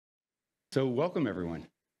So welcome, everyone.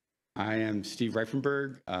 I am Steve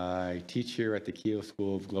Reifenberg. I teach here at the Keough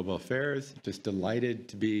School of Global Affairs. Just delighted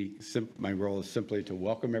to be, my role is simply to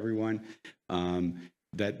welcome everyone.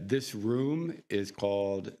 That this room is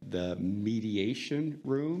called the Mediation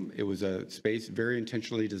Room. It was a space very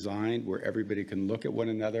intentionally designed where everybody can look at one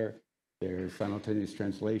another. There's simultaneous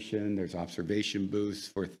translation, there's observation booths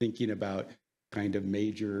for thinking about kind of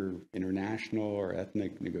major international or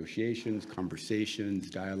ethnic negotiations, conversations,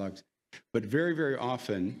 dialogues. But very, very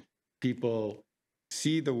often, people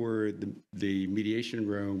see the word, the mediation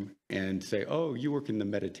room, and say, oh, you work in the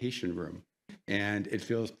meditation room. And it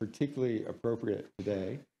feels particularly appropriate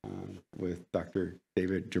today with Dr.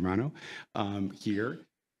 David Germano here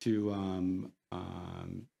to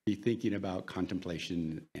be thinking about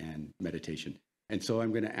contemplation and meditation. And so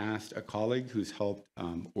I'm going to ask a colleague who's helped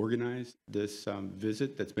organize this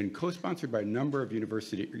visit that's been co-sponsored by a number of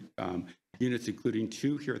university units, including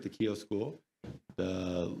two here at the Keough School,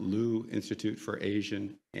 the Liu Institute for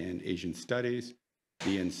Asian and Asian Studies,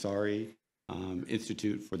 the Ansari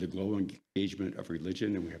Institute for the Global Engagement of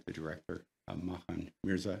Religion, and we have the director, Mahan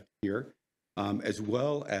Mirza, here, as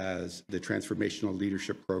well as the Transformational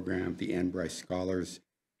Leadership Program, the Anne Bryce Scholars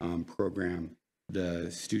Program,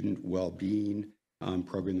 the Student Wellbeing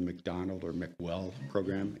Program, the McDonald or McWell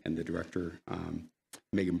Program, and the director,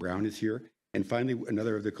 Megan Brown, is here. And finally,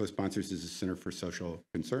 another of the co-sponsors is the Center for Social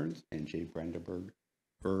Concerns, and Jay Brandenburg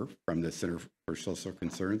from the Center for Social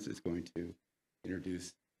Concerns is going to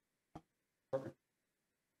introduce the program.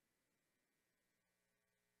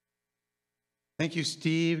 Thank you,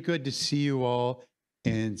 Steve. Good to see you all,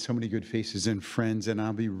 and so many good faces and friends, and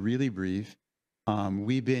I'll be really brief.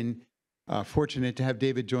 We've been fortunate to have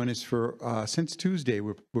David join us for since Tuesday.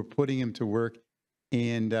 We're putting him to work,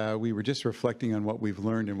 and we were just reflecting on what we've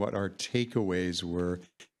learned and what our takeaways were.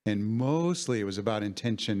 And mostly it was about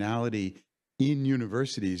intentionality in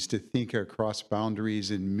universities to think across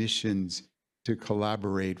boundaries and missions to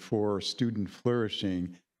collaborate for student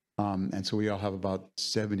flourishing. And so we all have about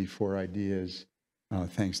 74 ideas,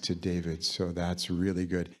 thanks to David. So that's really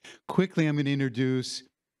good. Quickly, I'm going to introduce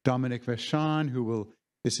Dominic Vachon, who will,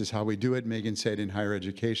 this is how we do it, Megan said, in higher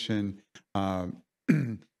education,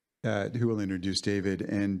 who will introduce David.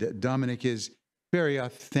 And Dominic is a very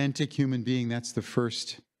authentic human being. That's the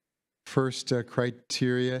first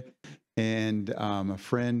criteria, and a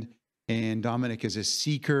friend. And Dominic is a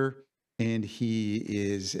seeker, and he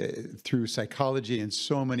is, through psychology and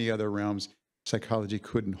so many other realms, psychology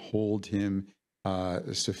couldn't hold him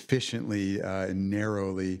sufficiently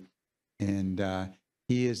narrowly. And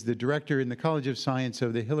he is the director in the College of Science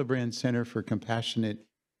of the Hillebrand Center for Compassionate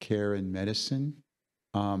Care and Medicine.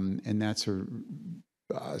 And that's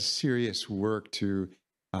a serious work to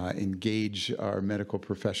engage our medical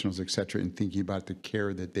professionals, et cetera, in thinking about the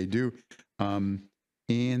care that they do. And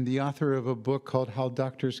the author of a book called How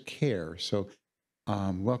Doctors Care. So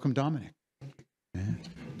welcome, Dominic. Yeah.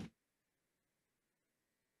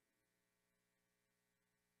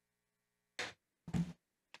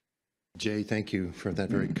 Jay, thank you for that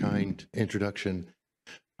very kind introduction.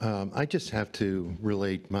 I just have to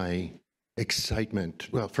relate my excitement.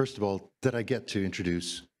 Well, first of all, that I get to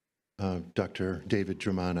introduce Dr. David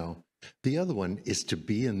Germano. The other one is to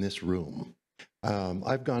be in this room.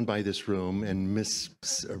 I've gone by this room and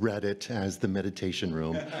misread it as the meditation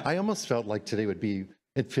room. I almost felt like today would be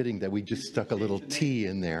fitting that we just stuck a little T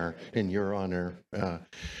in there in your honor.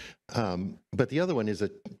 But the other one is a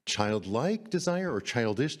childlike desire or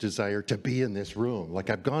childish desire to be in this room. Like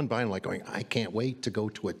I've gone by and like going, I can't wait to go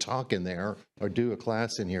to a talk in there or do a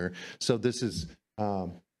class in here. So this is a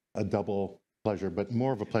double pleasure, but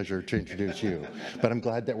more of a pleasure to introduce you. But I'm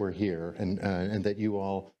glad that we're here and that you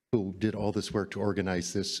all who did all this work to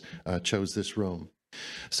organize this chose this room.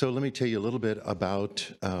 So let me tell you a little bit about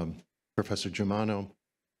Professor Germano.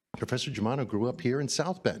 Professor Germano grew up here in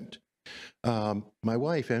South Bend. My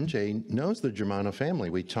wife, MJ, knows the Germano family.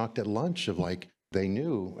 We talked at lunch of like, they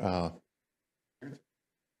knew.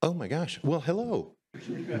 Oh my gosh. Well, hello.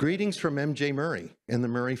 Greetings from MJ Murray and the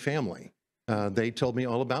Murray family. They told me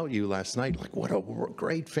all about you last night. Like, what a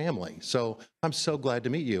great family. So I'm so glad to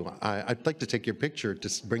meet you. I'd like to take your picture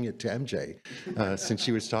to bring it to MJ since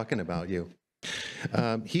she was talking about you.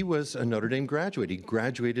 He was a Notre Dame graduate. He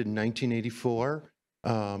graduated in 1984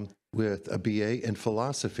 with a BA in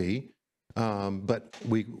philosophy. But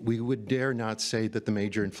we would dare not say that the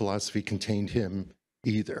major in philosophy contained him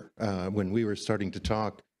either. When we were starting to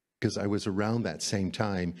talk, because I was around that same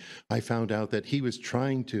time, I found out that he was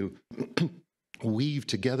trying to weave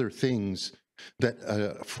together things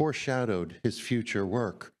that foreshadowed his future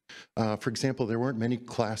work. For example, there weren't many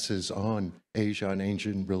classes on Asia and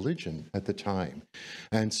ancient religion at the time.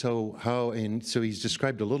 And so so he's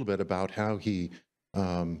described a little bit about how he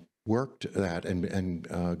worked that and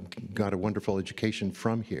got a wonderful education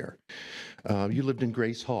from here. You lived in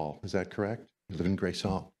Grace Hall, is that correct? You lived in Grace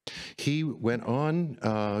Hall. He went on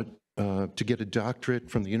to get a doctorate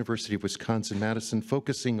from the University of Wisconsin-Madison,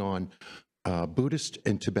 focusing on Buddhist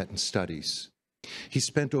and Tibetan studies. He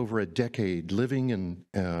spent over a decade living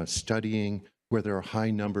and studying where there are high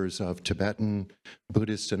numbers of Tibetan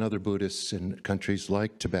Buddhists and other Buddhists in countries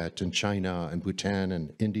like Tibet and China and Bhutan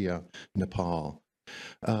and India, Nepal.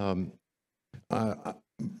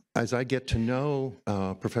 As I get to know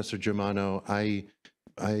Professor Germano,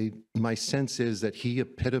 my sense is that he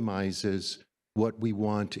epitomizes what we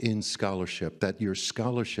want in scholarship, that your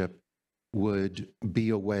scholarship would be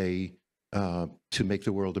a way to make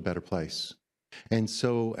the world a better place. And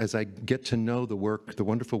so as I get to know the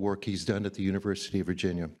wonderful work he's done at the University of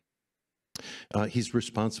Virginia, he's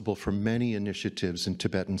responsible for many initiatives in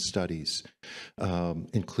Tibetan studies,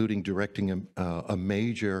 including directing a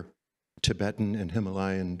major Tibetan and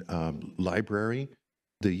Himalayan library,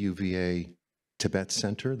 the UVA Tibet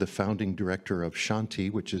Center, the founding director of Shanti,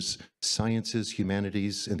 which is Sciences,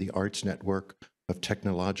 Humanities, and the Arts Network of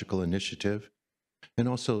Technological Initiative. And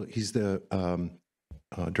also, he's the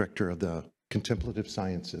director of the Contemplative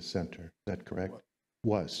Sciences Center. Is that correct?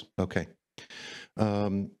 Was. Okay.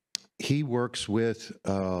 He works with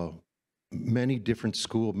many different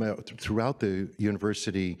schools throughout the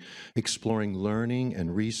university, exploring learning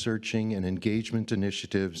and researching and engagement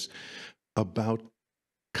initiatives about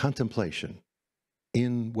contemplation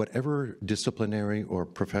in whatever disciplinary or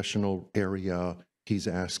professional area he's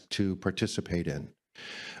asked to participate in.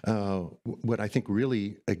 What I think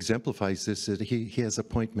really exemplifies this is he has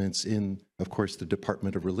appointments in, of course, the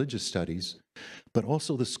Department of Religious Studies, but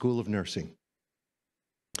also the School of Nursing.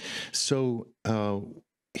 So a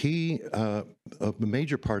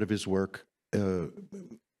major part of his work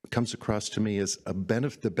comes across to me as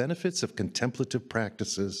the benefits of contemplative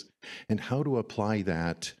practices and how to apply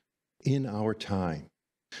that in our time.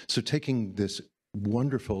 So taking this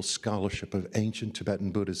wonderful scholarship of ancient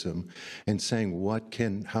Tibetan Buddhism and saying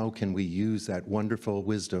how can we use that wonderful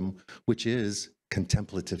wisdom, which is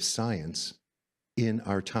contemplative science, in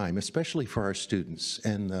our time, especially for our students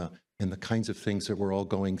and the kinds of things that we're all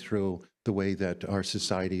going through, the way that our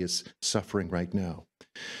society is suffering right now.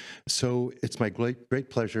 So it's my great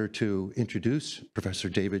pleasure to introduce Professor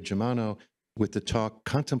David Germano with the talk,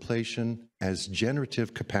 Contemplation as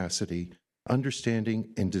Generative Capacity, Understanding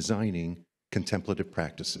and Designing Contemplative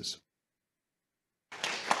Practices.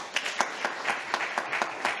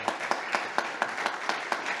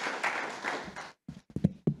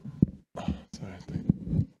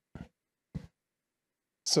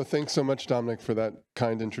 So thanks so much, Dominic, for that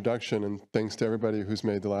kind introduction, and thanks to everybody who's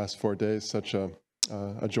made the last 4 days such a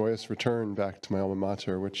joyous return back to my alma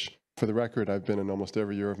mater, which, for the record, I've been in almost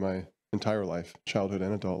every year of my entire life, childhood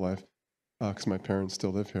and adult life, because my parents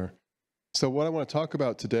still live here. So what I want to talk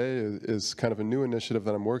about today is kind of a new initiative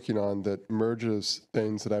that I'm working on that merges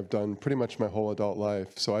things that I've done pretty much my whole adult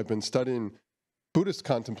life. So I've been studying Buddhist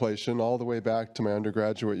contemplation all the way back to my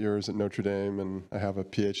undergraduate years at Notre Dame, and I have a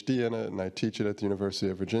PhD in it, and I teach it at the University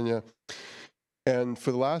of Virginia. And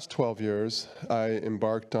for the last 12 years, I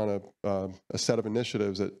embarked on a set of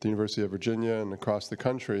initiatives at the University of Virginia and across the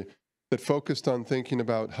country that focused on thinking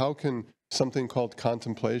about how can something called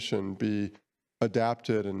contemplation be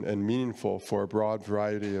adapted and meaningful for a broad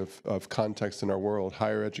variety of contexts in our world: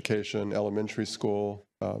 higher education, elementary school,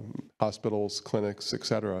 hospitals, clinics,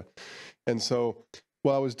 etc. And so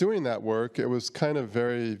while I was doing that work, it was kind of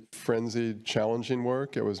very frenzied, challenging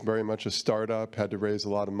work. It was very much a startup, had to raise a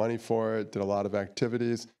lot of money for it, did a lot of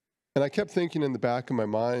activities. And I kept thinking in the back of my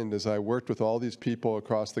mind as I worked with all these people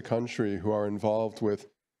across the country who are involved with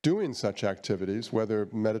doing such activities, whether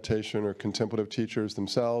meditation or contemplative teachers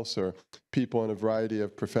themselves or people in a variety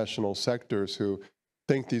of professional sectors who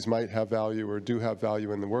think these might have value or do have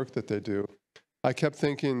value in the work that they do. I kept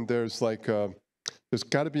thinking there's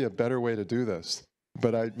got to be a better way to do this,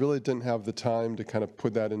 but I really didn't have the time to kind of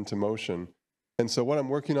put that into motion. And so what I'm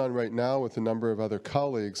working on right now with a number of other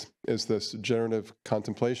colleagues is this generative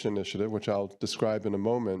contemplation initiative, which I'll describe in a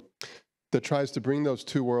moment, that tries to bring those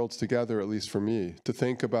two worlds together, at least for me, to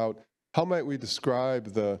think about how might we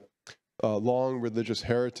describe the long religious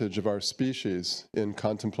heritage of our species in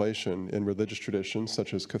contemplation in religious traditions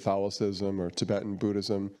such as Catholicism or Tibetan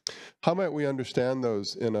Buddhism. How might we understand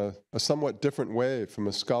those in a somewhat different way from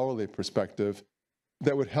a scholarly perspective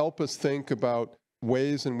that would help us think about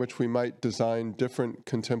ways in which we might design different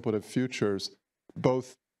contemplative futures,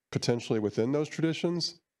 both potentially within those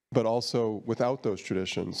traditions, but also without those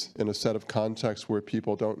traditions in a set of contexts where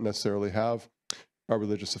people don't necessarily have a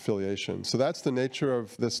religious affiliation. So that's the nature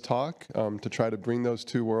of this talk, to try to bring those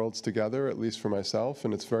two worlds together, at least for myself,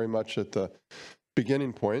 and it's very much at the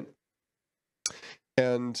beginning point.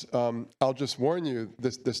 And I'll just warn you,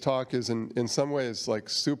 this talk is in some ways like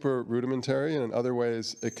super rudimentary, and in other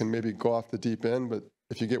ways it can maybe go off the deep end, but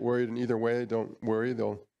if you get worried in either way, don't worry,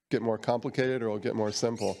 they'll get more complicated or it'll get more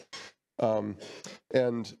simple.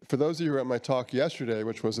 And for those of you who were at my talk yesterday,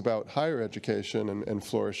 which was about higher education and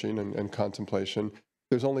flourishing and contemplation,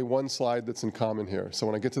 there's only one slide that's in common here. So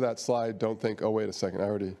when I get to that slide, don't think, oh, wait a second, I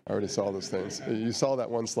already saw those things. You saw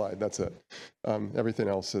that one slide, that's it. Everything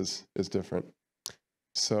else is different.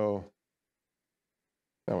 So,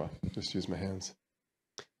 oh well, just use my hands.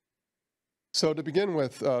 So to begin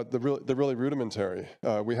with, the really rudimentary,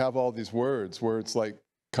 we have all these words like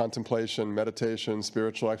contemplation, meditation,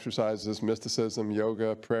 spiritual exercises, mysticism,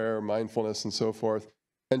 yoga, prayer, mindfulness, and so forth.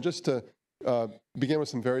 And just to begin with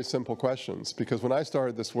some very simple questions, because when I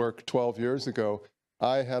started this work 12 years ago,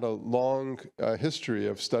 I had a long history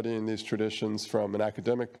of studying these traditions from an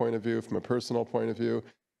academic point of view, from a personal point of view.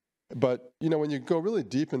 But, you know, when you go really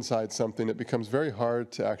deep inside something, it becomes very hard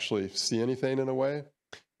to actually see anything in a way.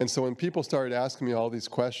 And so when people started asking me all these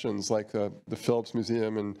questions, like the Phillips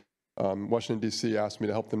Museum in Washington, D.C. asked me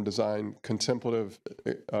to help them design contemplative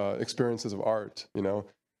experiences of art, you know,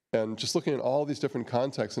 and just looking at all these different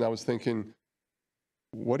contexts, and I was thinking,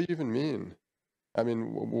 what do you even mean? I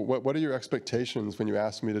mean, what are your expectations when you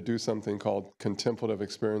ask me to do something called contemplative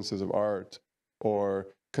experiences of art or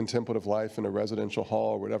contemplative life in a residential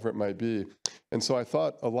hall, or whatever it might be? And so I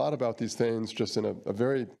thought a lot about these things just in a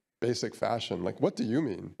very basic fashion, like, what do you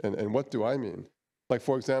mean? And what do I mean? Like,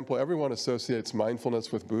 for example, everyone associates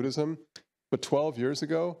mindfulness with Buddhism, but 12 years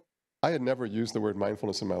ago, I had never used the word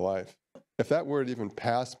mindfulness in my life. If that word even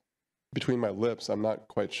passed between my lips, I'm not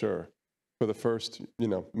quite sure, for the first, you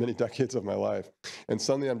know, many decades of my life. And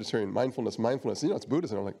suddenly I'm just hearing mindfulness, you know, it's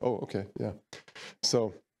Buddhism. I'm like, oh, okay, yeah.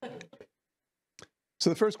 So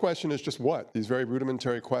the first question is just what? These very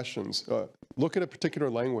rudimentary questions. Look at a particular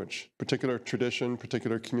language, particular tradition,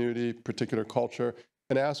 particular community, particular culture,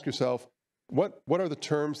 and ask yourself, what are the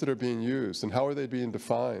terms that are being used and how are they being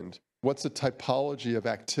defined? What's the typology of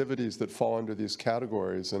activities that fall under these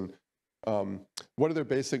categories? And what are their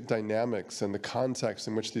basic dynamics and the context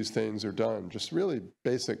in which these things are done? Just really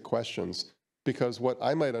basic questions. Because what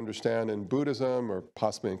I might understand in Buddhism or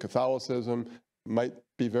possibly in Catholicism might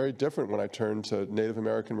be very different when I turn to Native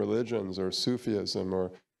American religions or Sufism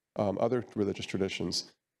or other religious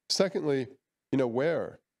traditions. Secondly, you know,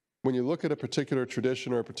 where? When you look at a particular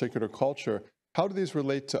tradition or a particular culture, how do these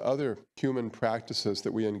relate to other human practices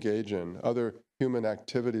that we engage in, other human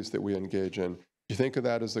activities that we engage in? You think of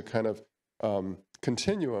that as a kind of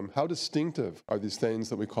continuum. How distinctive are these things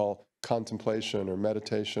that we call contemplation or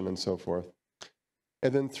meditation and so forth?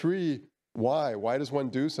 And then three, why? Why does one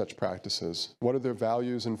do such practices? What are their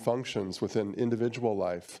values and functions within individual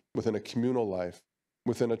life, within a communal life,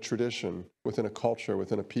 within a tradition, within a culture,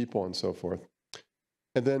 within a people, and so forth?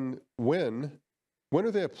 And then when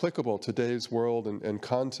are they applicable to today's world and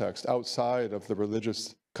context outside of the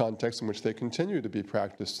religious context in which they continue to be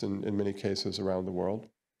practiced in many cases around the world?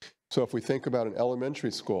 So if we think about an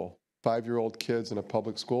elementary school, 5-year-old kids in a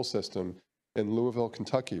public school system in Louisville,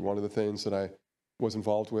 Kentucky, one of the things that I was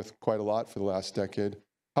involved with quite a lot for the last decade,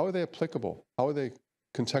 how are they applicable? How are they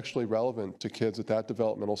contextually relevant to kids at that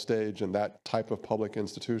developmental stage and that type of public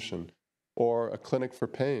institution? Or a clinic for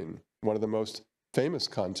pain, one of the most famous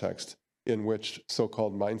contexts in which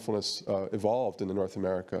so-called mindfulness evolved in North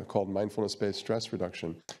America, called mindfulness-based stress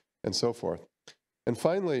reduction, and so forth. And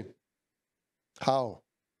finally, how?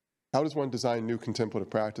 How does one design new contemplative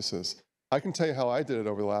practices? I can tell you how I did it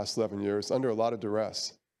over the last 11 years, under a lot of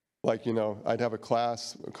duress. Like, you know, I'd have a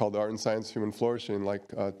class called Art and Science of Human Flourishing, like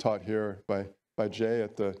taught here by Jay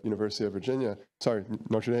at the University of Virginia. Sorry,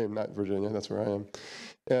 Notre Dame, not Virginia, that's where I am.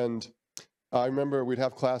 And I remember we'd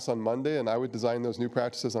have class on Monday, and I would design those new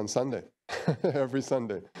practices on Sunday, every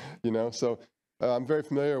Sunday, you know? So I'm very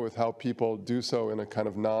familiar with how people do so in a kind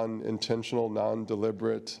of non-intentional,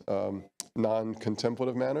 non-deliberate,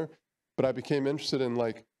 non-contemplative manner. But I became interested in,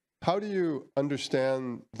 like, how do you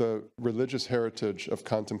understand the religious heritage of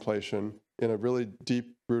contemplation in a really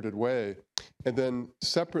deep-rooted way, and then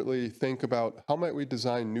separately think about how might we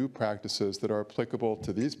design new practices that are applicable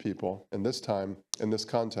to these people in this time, in this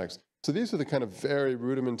context? So these are the kind of very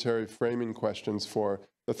rudimentary framing questions for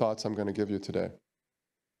the thoughts I'm going to give you today.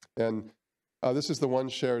 And this is the one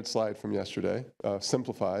shared slide from yesterday,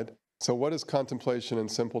 simplified. So what is contemplation in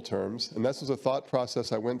simple terms? And this was a thought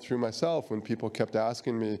process I went through myself when people kept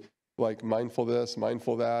asking me, like, mindful this,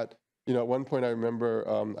 mindful that. You know, at one point I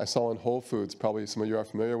remember I saw in Whole Foods, probably some of you are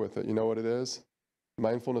familiar with it. You know what it is?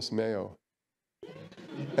 Mindfulness mayo.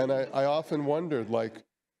 And I often wondered, like,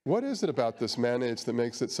 what is it about this mayonnaise that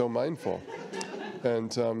makes it so mindful?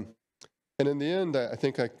 And in the end, I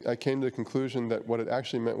think I came to the conclusion that what it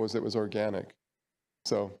actually meant was it was organic.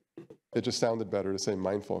 So it just sounded better to say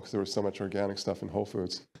mindful because there was so much organic stuff in Whole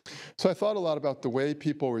Foods. So I thought a lot about the way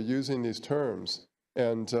people were using these terms.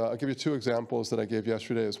 And I'll give you two examples that I gave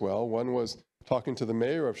yesterday as well. One was talking to the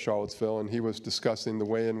mayor of Charlottesville, and he was discussing the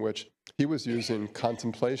way in which he was using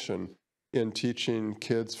contemplation in teaching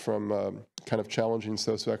kids from kind of challenging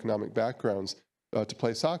socioeconomic backgrounds to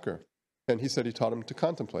play soccer. And he said he taught them to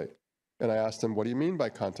contemplate. And I asked him, what do you mean by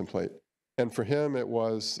contemplate? And for him, it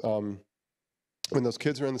was when those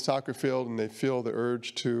kids are in the soccer field and they feel the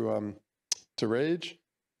urge to rage,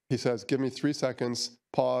 he says, give me 3 seconds,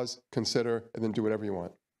 pause, consider, and then do whatever you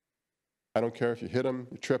want. I don't care if you hit them,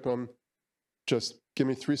 you trip them, just give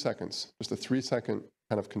me 3 seconds, just a 3-second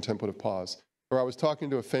kind of contemplative pause. Or I was talking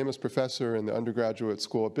to a famous professor in the undergraduate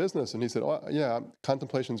school of business, and he said, oh, yeah,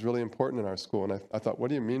 contemplation is really important in our school. And I thought, what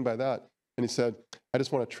do you mean by that? And he said, I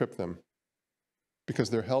just want to trip them because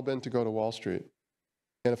they're hell-bent to go to Wall Street.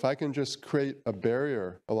 And if I can just create a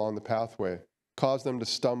barrier along the pathway, cause them to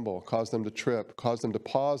stumble, cause them to trip, cause them to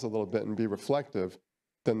pause a little bit and be reflective,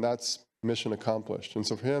 then that's mission accomplished. And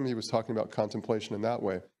so for him, he was talking about contemplation in that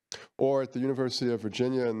way. Or at the University of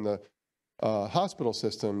Virginia in the hospital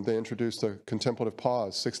system, they introduced a contemplative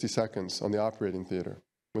pause, 60 seconds on the operating theater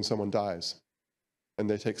when someone dies. And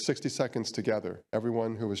they take 60 seconds together,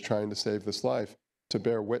 everyone who was trying to save this life, to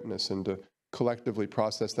bear witness and to collectively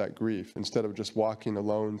process that grief instead of just walking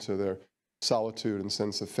alone to their solitude and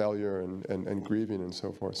sense of failure and grieving and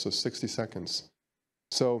so forth. So 60 seconds.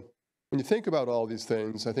 So when you think about all these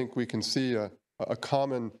things, I think we can see a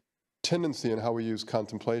common tendency in how we use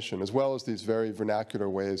contemplation, as well as these very vernacular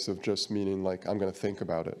ways of just meaning like, I'm going to think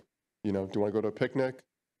about it. You know, do you want to go to a picnic?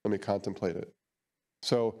 Let me contemplate it.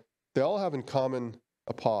 So they all have in common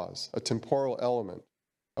a pause, a temporal element,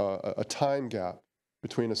 a time gap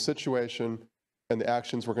between a situation and the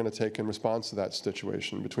actions we're going to take in response to that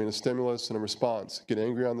situation, between a stimulus and a response. Get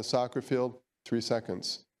angry on the soccer field, 3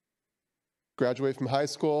 seconds. Graduate from high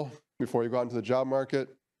school, before you go out into the job market,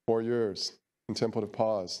 4 years, contemplative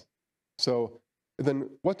pause. So then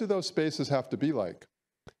what do those spaces have to be like?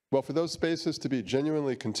 Well, for those spaces to be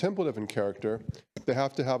genuinely contemplative in character, they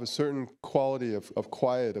have to have a certain quality of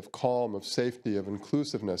quiet, of calm, of safety, of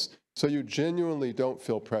inclusiveness, so you genuinely don't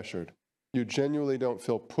feel pressured. You genuinely don't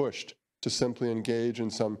feel pushed to simply engage in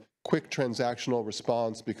some quick transactional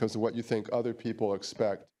response because of what you think other people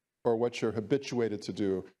expect, or what you're habituated to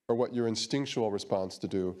do, or what your instinctual response to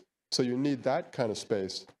do. So you need that kind of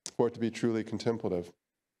space for it to be truly contemplative.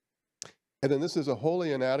 And then this is a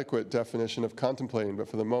wholly inadequate definition of contemplating, but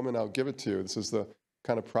for the moment I'll give it to you. This is the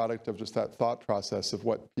kind of product of just that thought process of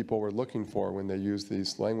what people were looking for when they used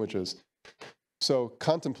these languages. So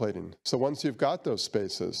contemplating. So once you've got those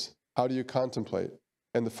spaces, how do you contemplate?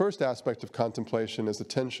 And the first aspect of contemplation is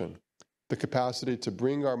attention, the capacity to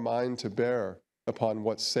bring our mind to bear upon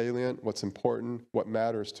what's salient, what's important, what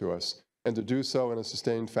matters to us, and to do so in a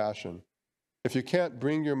sustained fashion. If you can't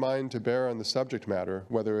bring your mind to bear on the subject matter,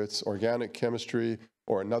 whether it's organic chemistry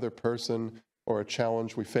or another person or a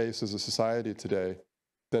challenge we face as a society today,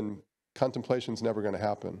 then contemplation's never going to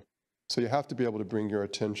happen. So you have to be able to bring your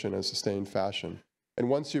attention in a sustained fashion. And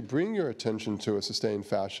once you bring your attention to a sustained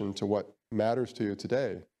fashion to what matters to you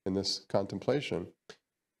today in this contemplation,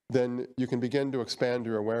 then you can begin to expand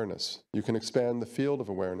your awareness. You can expand the field of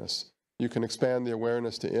awareness. You can expand the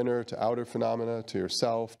awareness to inner, to outer phenomena, to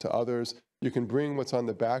yourself, to others. You can bring what's on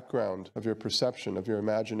the background of your perception, of your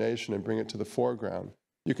imagination, and bring it to the foreground.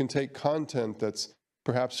 You can take content that's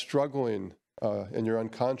perhaps struggling in your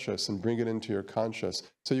unconscious and bring it into your conscious.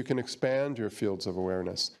 So you can expand your fields of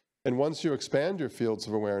awareness. And once you expand your fields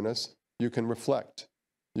of awareness, you can reflect,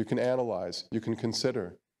 you can analyze, you can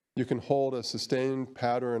consider, you can hold a sustained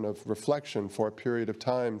pattern of reflection for a period of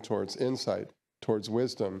time towards insight, towards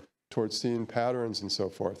wisdom, towards seeing patterns and so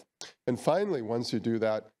forth. And finally, once you do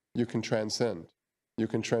that, you can transcend. You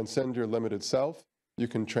can transcend your limited self. You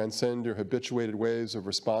can transcend your habituated ways of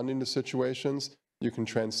responding to situations. You can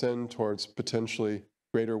transcend towards potentially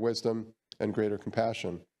greater wisdom and greater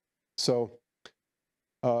compassion. So,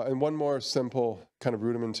 and one more simple kind of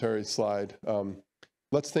rudimentary slide.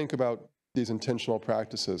 Let's think about these intentional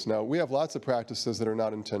practices. Now, we have lots of practices that are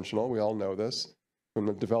not intentional. We all know this from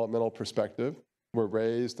a developmental perspective. we're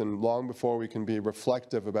raised, and long before we can be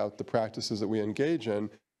reflective about the practices that we engage in,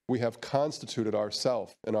 we have constituted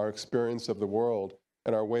ourself and our experience of the world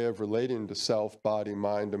and our way of relating to self, body,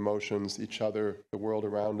 mind, emotions, each other, the world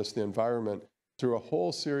around us, the environment, through a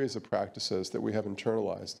whole series of practices that we have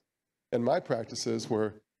internalized. And my practices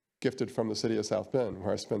were gifted from the city of South Bend,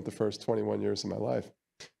 where I spent the first 21 years of my life.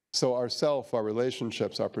 So our self, our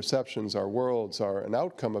relationships, our perceptions, our worlds are an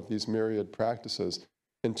outcome of these myriad practices,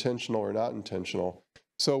 intentional or not intentional.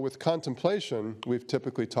 So with contemplation, we've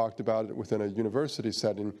typically talked about it within a university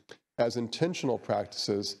setting as intentional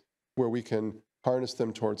practices where we can harness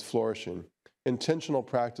them towards flourishing. Intentional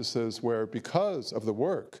practices where, because of the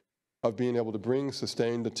work of being able to bring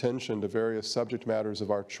sustained attention to various subject matters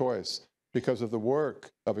of our choice, because of the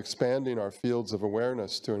work of expanding our fields of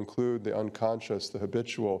awareness to include the unconscious, the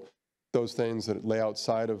habitual, those things that lay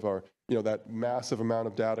outside of our, that massive amount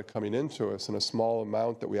of data coming into us and a small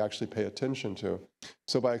amount that we actually pay attention to.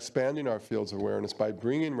 So by expanding our fields of awareness, by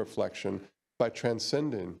bringing reflection, by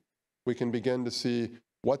transcending, we can begin to see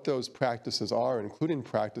what those practices are, including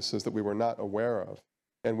practices that we were not aware of.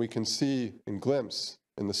 And we can see and glimpse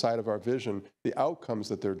in the sight of our vision the outcomes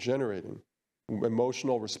that they're generating.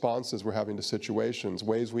 Emotional responses we're having to situations,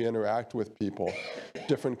 ways we interact with people,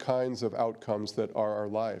 different kinds of outcomes that are our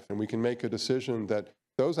life. And we can make a decision that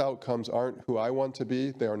those outcomes aren't who I want to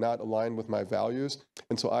be, they are not aligned with my values,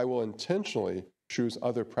 and so I will intentionally choose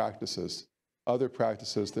other practices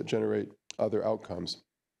that generate other outcomes.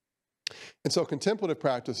 And so contemplative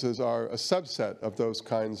practices are a subset of those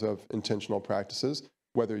kinds of intentional practices,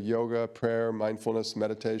 whether yoga, prayer, mindfulness,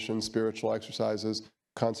 meditation, spiritual exercises,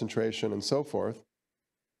 concentration, and so forth.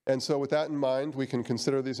 And so with that in mind, we can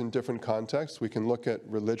consider these in different contexts. We can look at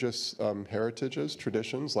religious heritages,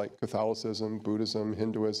 traditions like Catholicism, Buddhism,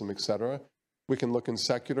 Hinduism, etc. We can look in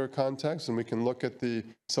secular contexts, and we can look at the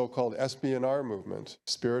so-called SB&R movement,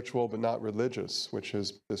 spiritual but not religious, which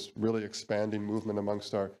is this really expanding movement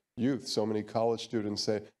amongst our youth. So many college students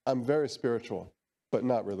say, I'm very spiritual, but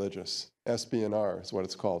not religious. SB&R is what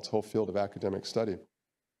it's called. It's a whole field of academic study.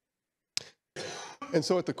 And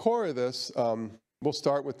so at the core of this, we'll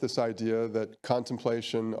start with this idea that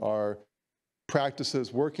contemplation are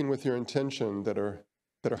practices working with your intention that are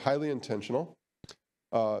highly intentional,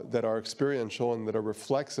 that are experiential, and that are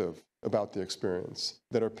reflexive about the experience,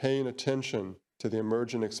 that are paying attention to the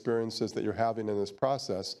emergent experiences that you're having in this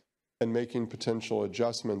process and making potential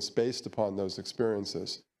adjustments based upon those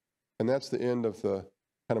experiences. And that's the end of the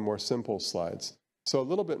kind of more simple slides. So a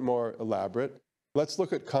little bit more elaborate. Let's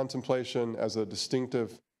look at contemplation as a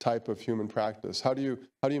distinctive type of human practice. How do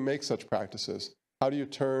you make such practices? How do you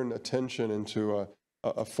turn attention into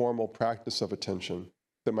a formal practice of attention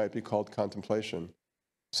that might be called contemplation?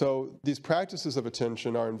 So these practices of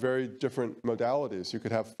attention are in very different modalities. You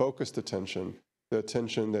could have focused attention, the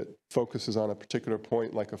attention that focuses on a particular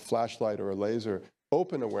point like a flashlight or a laser,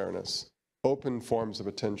 open awareness, open forms of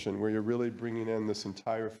attention where you're really bringing in this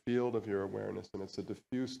entire field of your awareness, and it's a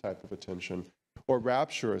diffuse type of attention. Or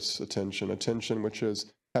rapturous attention, attention which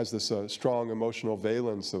has this strong emotional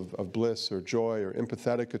valence of bliss or joy or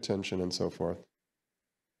empathetic attention and so forth.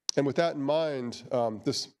 And with that in mind,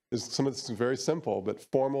 some of this is very simple, but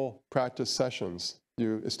formal practice sessions.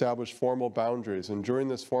 You establish formal boundaries, and during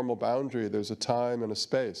this formal boundary, there's a time and a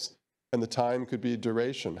space. And the time could be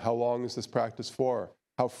duration. How long is this practice for?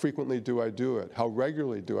 How frequently do I do it? How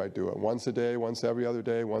regularly do I do it? Once a day, once every other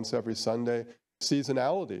day, once every Sunday?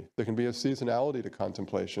 Seasonality. There can be a seasonality to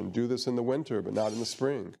contemplation. Do this in the winter, but not in the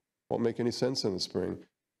spring. Won't make any sense in the spring.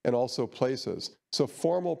 And also places. So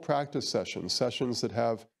formal practice sessions that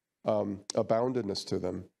have a boundedness to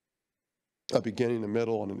them, a beginning, a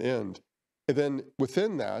middle, and an end. And then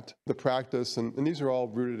within that, the practice, and these are all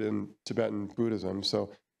rooted in Tibetan Buddhism, so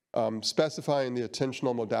specifying the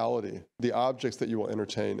attentional modality, the objects that you will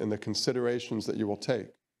entertain, and the considerations that you will take.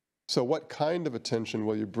 So what kind of attention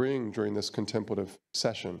will you bring during this contemplative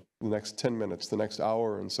session, the next 10 minutes, the next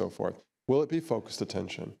hour, and so forth? Will it be focused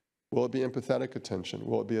attention? Will it be empathetic attention?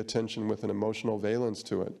 Will it be attention with an emotional valence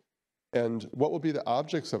to it? And what will be the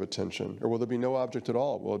objects of attention? Or will there be no object at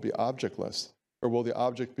all? Will it be objectless? Or will the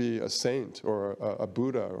object be a saint or a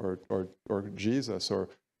Buddha or Jesus or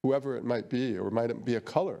whoever it might be? Or might it be a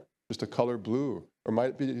color, just a color blue? Or might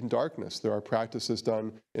it be in darkness? There are practices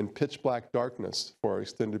done in pitch black darkness for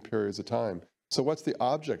extended periods of time. So what's the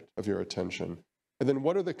object of your attention? And then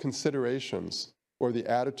what are the considerations or the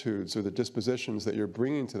attitudes or the dispositions that you're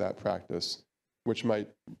bringing to that practice, which might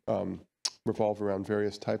revolve around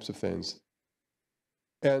various types of things?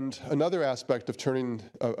 And another aspect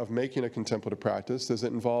of making a contemplative practice is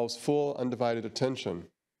it involves full undivided attention.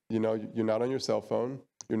 You know, you're not on your cell phone,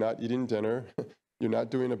 you're not eating dinner, You're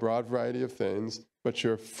not doing a broad variety of things, but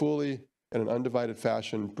you're fully, in an undivided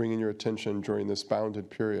fashion, bringing your attention during this bounded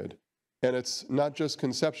period. And it's not just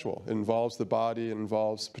conceptual. It involves the body. It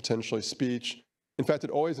involves potentially speech. In fact,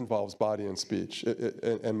 it always involves body and speech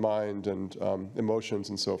and mind and emotions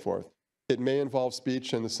and so forth. It may involve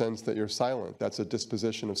speech in the sense that you're silent. That's a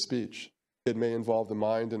disposition of speech. It may involve the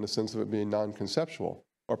mind in the sense of it being non-conceptual,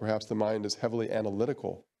 or perhaps the mind is heavily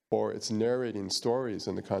analytical, or it's narrating stories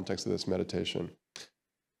in the context of this meditation.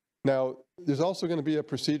 Now, there's also going to be a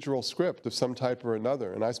procedural script of some type or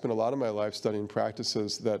another, and I spent a lot of my life studying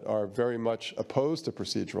practices that are very much opposed to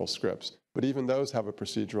procedural scripts, but even those have a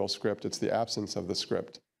procedural script. It's the absence of the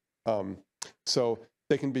script. So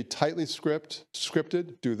they can be tightly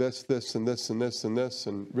scripted, do this, this, and this, and this, and this,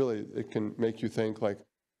 and really it can make you think like,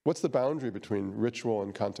 what's the boundary between ritual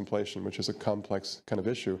and contemplation, which is a complex kind of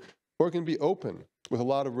issue? Or it can be open, with a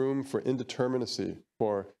lot of room for indeterminacy,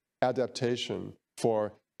 for adaptation,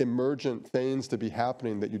 for emergent things to be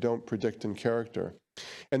happening that you don't predict in character.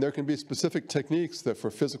 And there can be specific techniques that for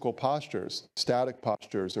physical postures, static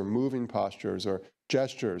postures or moving postures or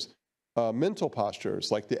gestures, mental postures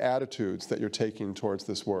like the attitudes that you're taking towards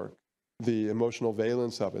this work, the emotional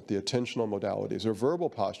valence of it, the attentional modalities, or verbal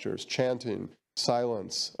postures, chanting,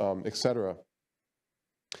 silence, etc.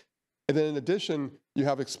 And then in addition, you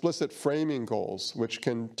have explicit framing goals, which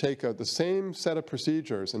can take the same set of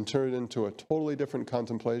procedures and turn it into a totally different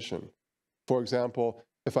contemplation. For example,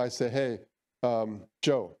 if I say, hey,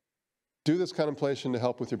 Joe, do this contemplation to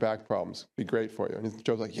help with your back problems. Be great for you. And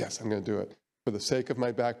Joe's like, yes, I'm going to do it. For the sake of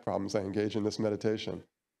my back problems, I engage in this meditation.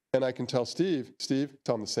 And I can tell Steve,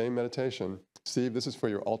 tell him the same meditation. Steve, this is for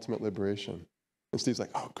your ultimate liberation. And Steve's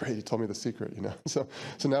like, oh, great, he told me the secret, you know. So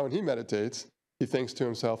now when he meditates, he thinks to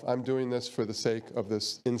himself, I'm doing this for the sake of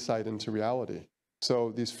this insight into reality.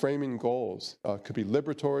 So these framing goals could be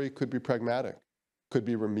liberatory, could be pragmatic, could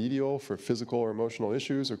be remedial for physical or emotional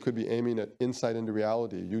issues, or could be aiming at insight into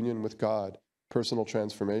reality, union with God, personal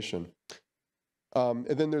transformation. And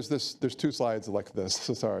then there's two slides like this,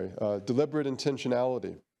 so sorry. Deliberate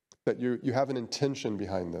intentionality, that you have an intention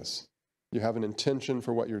behind this. You have an intention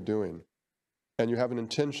for what you're doing. And you have an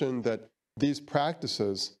intention that these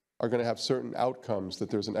practices are going to have certain outcomes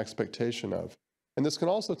that there's an expectation of. And this can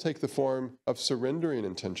also take the form of surrendering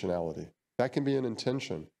intentionality. That can be an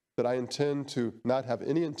intention, that I intend to not have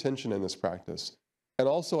any intention in this practice. And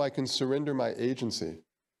also I can surrender my agency.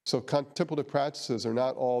 So contemplative practices are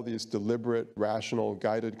not all these deliberate, rational,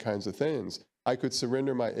 guided kinds of things. I could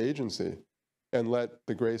surrender my agency and let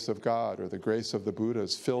the grace of God or the grace of the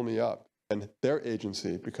Buddhas fill me up, and their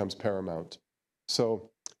agency becomes paramount. So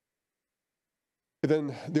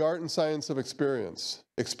then the art and science of experience.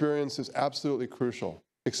 Experience is absolutely crucial.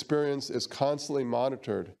 Experience is constantly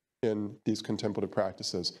monitored in these contemplative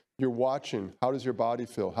practices. You're watching, how does your body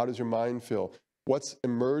feel? How does your mind feel? What's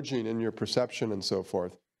emerging in your perception and so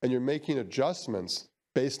forth? And you're making adjustments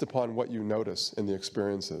based upon what you notice in the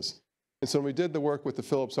experiences. And so when we did the work with the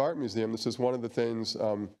Phillips Art Museum, this is one of the things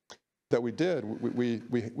that we did. We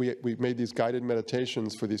made these guided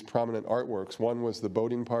meditations for these prominent artworks. One was the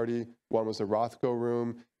boating party, one was the Rothko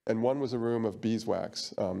room, and one was a room of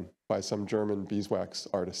beeswax by some German beeswax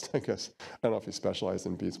artist, I guess. I don't know if he specialized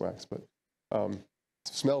in beeswax, but it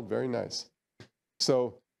smelled very nice.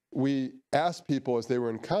 So we asked people as they were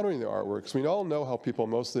encountering the artworks, we all know how people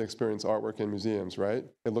mostly experience artwork in museums, right?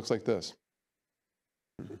 It looks like this.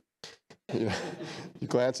 You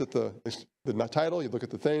glance at the title, you look at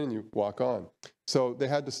the thing, and you walk on. So they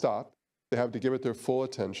had to stop. They had to give it their full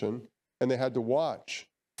attention, and they had to watch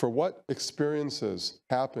for what experiences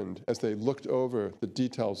happened as they looked over the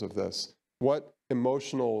details of this. What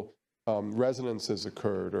emotional resonances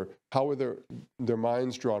occurred, or how were their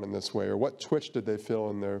minds drawn in this way, or what twitch did they feel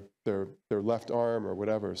in their left arm or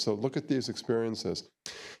whatever. So look at these experiences.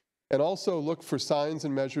 And also look for signs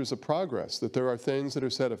and measures of progress, that there are things that are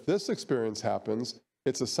said, if this experience happens,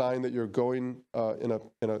 it's a sign that you're going in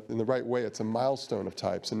the right way. It's a milestone of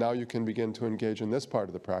types, and now you can begin to engage in this part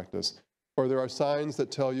of the practice. Or there are signs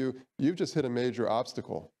that tell you, you've just hit a major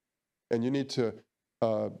obstacle, and you need to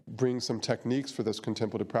bring some techniques for this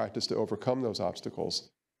contemplative practice to overcome those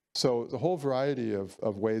obstacles. So the whole variety of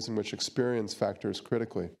ways in which experience factors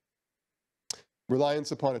critically.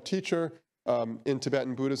 Reliance upon a teacher. In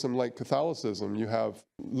Tibetan Buddhism, like Catholicism, you have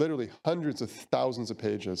literally hundreds of thousands of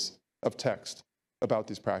pages of text about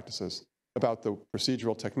these practices, about the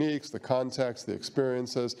procedural techniques, the context, the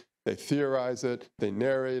experiences. They theorize it, they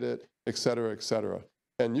narrate it, et cetera, et cetera.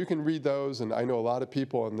 And you can read those, and I know a lot of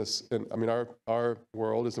people in this, I mean, our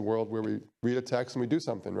world is a world where we read a text and we do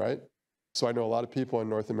something, right? So I know a lot of people in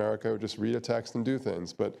North America who just read a text and do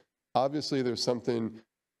things, but Obviously, there's something,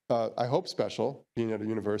 I hope, special being at a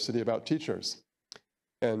university about teachers.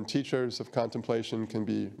 And teachers of contemplation can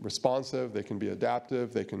be responsive, they can be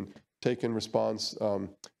adaptive, they can take in response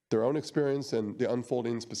their own experience and the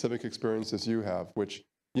unfolding specific experiences you have, which,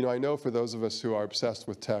 I know for those of us who are obsessed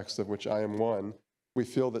with text, of which I am one, we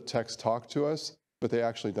feel that texts talk to us, but they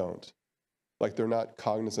actually don't. Like, they're not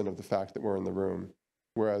cognizant of the fact that we're in the room,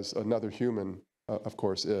 whereas another human, of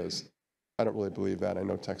course, is. I don't really believe that. I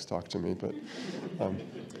know texts talk to me, but...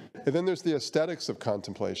 And then there's the aesthetics of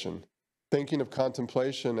contemplation. Thinking of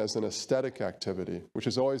contemplation as an aesthetic activity, which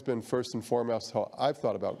has always been first and foremost how I've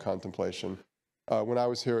thought about contemplation. When I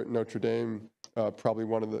was here at Notre Dame, probably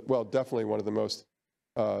definitely one of the most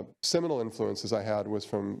seminal influences I had was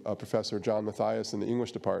from Professor John Matthias in the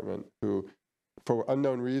English department, who, for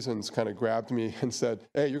unknown reasons, kind of grabbed me and said,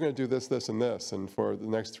 hey, you're going to do this, this, and this. And for the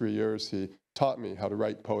next 3 years, he taught me how to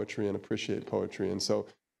write poetry and appreciate poetry. And so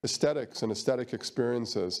aesthetics and aesthetic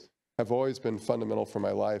experiences have always been fundamental for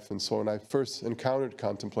my life. And so when I first encountered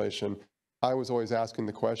contemplation, I was always asking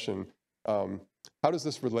the question, how does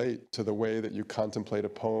this relate to the way that you contemplate a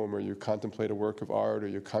poem, or you contemplate a work of art, or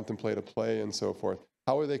you contemplate a play, and so forth?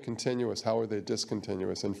 How are they continuous? How are they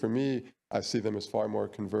discontinuous? And for me, I see them as far more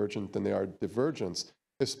convergent than they are divergent,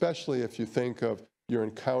 especially if you think of your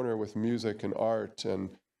encounter with music and art and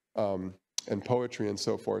poetry and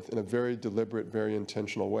so forth in a very deliberate, very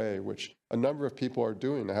intentional way, which a number of people are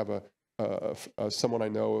doing. I have someone I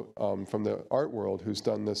know from the art world who's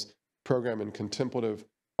done this program in contemplative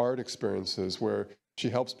art experiences, where she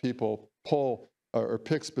helps people pull or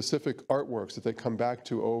pick specific artworks that they come back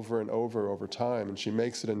to over and over time, and she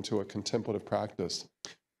makes it into a contemplative practice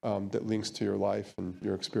that links to your life and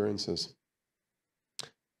your experiences.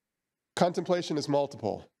 Contemplation is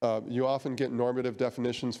multiple. You often get normative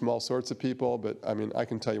definitions from all sorts of people, but I mean, I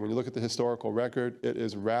can tell you, when you look at the historical record, it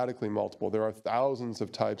is radically multiple. There are thousands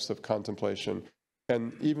of types of contemplation,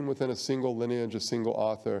 and even within a single lineage, a single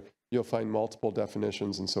author, you'll find multiple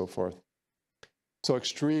definitions and so forth. So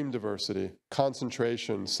extreme diversity,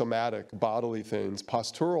 concentration, somatic, bodily things,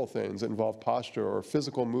 postural things that involve posture or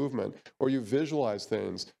physical movement, or you visualize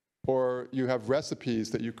things, or you have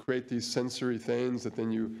recipes that you create these sensory things that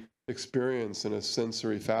then you experience in a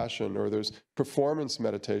sensory fashion, or there's performance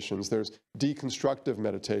meditations, there's deconstructive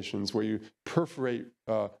meditations where you perforate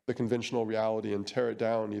the conventional reality and tear it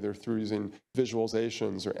down either through using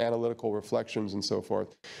visualizations or analytical reflections and so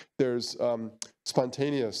forth. There's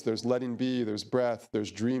spontaneous, there's letting be, there's breath,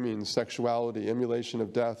 there's dreaming, sexuality, emulation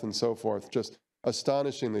of death, and so forth, just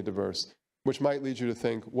astonishingly diverse, which might lead you to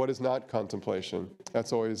think, what is not contemplation?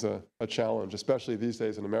 That's always a challenge, especially these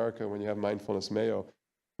days in America when you have mindfulness mayo.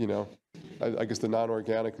 I guess the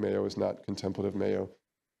non-organic mayo is not contemplative mayo.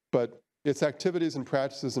 But it's activities and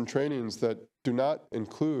practices and trainings that do not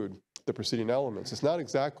include the preceding elements. It's not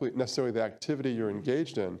exactly necessarily the activity you're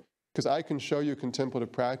engaged in, because I can show you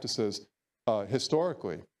contemplative practices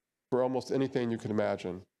historically for almost anything you can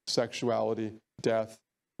imagine. Sexuality, death,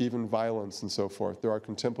 even violence, and so forth. There are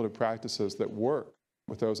contemplative practices that work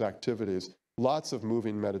with those activities. Lots of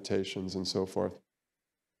moving meditations and so forth.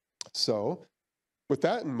 So, with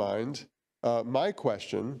that in mind, my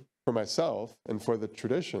question for myself and for the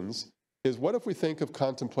traditions is, what if we think of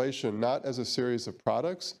contemplation not as a series of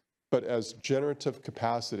products, but as generative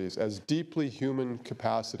capacities, as deeply human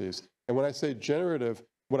capacities? And when I say generative,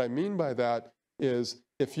 what I mean by that is,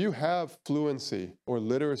 if you have fluency or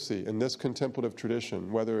literacy in this contemplative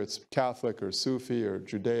tradition, whether it's Catholic or Sufi or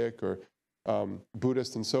Judaic or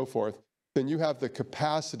Buddhist and so forth, then you have the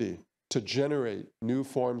capacity to generate new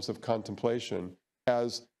forms of contemplation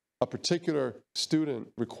as a particular student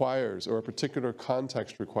requires or a particular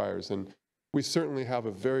context requires. And we certainly have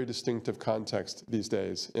a very distinctive context these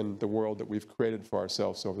days in the world that we've created for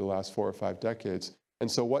ourselves over the last 4 or 5 decades. And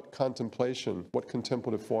so what contemplation, what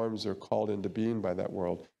contemplative forms are called into being by that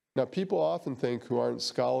world? Now, people often think, who aren't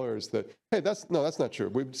scholars, that, hey, that's not true.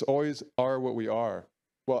 We always are what we are.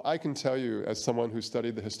 Well, I can tell you, as someone who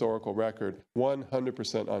studied the historical record,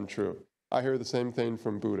 100% untrue. I hear the same thing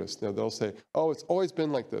from Buddhists. They'll say, oh, it's always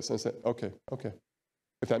been like this. And I say, okay.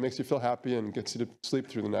 If that makes you feel happy and gets you to sleep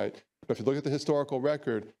through the night. But if you look at the historical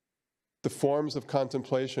record, the forms of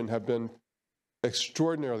contemplation have been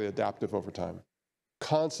extraordinarily adaptive over time,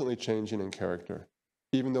 constantly changing in character,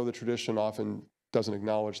 even though the tradition often doesn't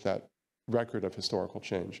acknowledge that record of historical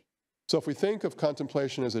change. So if we think of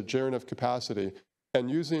contemplation as a generative capacity and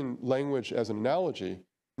using language as an analogy,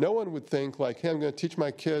 no one would think like, hey, I'm going to teach my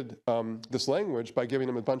kid this language by giving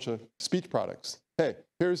him a bunch of speech products. Hey,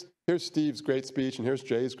 here's Steve's great speech, and here's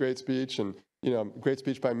Jay's great speech, and great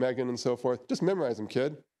speech by Megan and so forth. Just memorize them,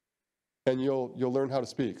 kid. and you'll learn how to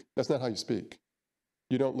speak. That's not how you speak.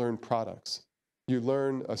 You don't learn products. You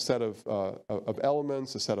learn a set of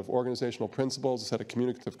elements, a set of organizational principles, a set of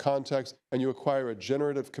communicative context, and you acquire a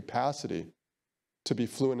generative capacity to be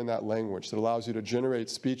fluent in that language that allows you to generate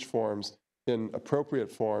speech forms in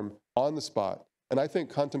appropriate form on the spot. And I think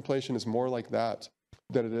contemplation is more like that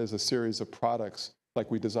than it is a series of products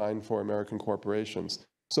like we design for American corporations.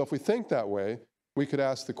 So if we think that way, we could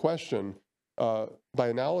ask the question, by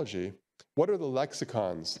analogy, what are the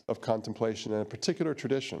lexicons of contemplation in a particular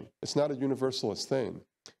tradition? It's not a universalist thing.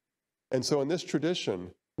 And so in this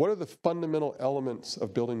tradition, what are the fundamental elements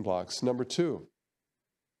of building blocks? Number two,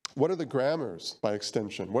 what are the grammars by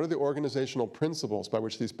extension? What are the organizational principles by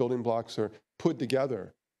which these building blocks are put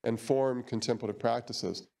together and form contemplative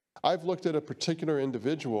practices? I've looked at a particular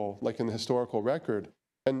individual, like in the historical record,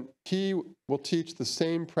 and he will teach the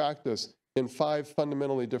same practice in 5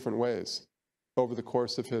 fundamentally different ways over the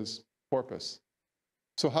course of his corpus.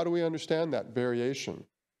 So how do we understand that variation?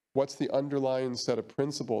 What's the underlying set of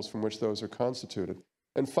principles from which those are constituted?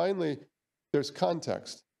 And finally, there's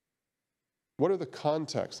context. What are the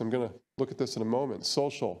contexts? I'm going to look at this in a moment.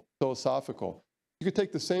 Social, philosophical. You could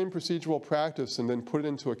take the same procedural practice and then put it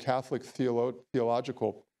into a Catholic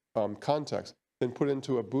theological context, then put it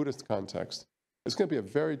into a Buddhist context. It's going to be a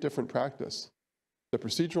very different practice. The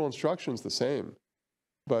procedural instruction is the same,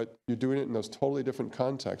 but you're doing it in those totally different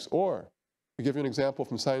contexts. Or, to give you an example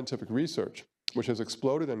from scientific research, which has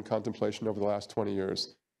exploded in contemplation over the last 20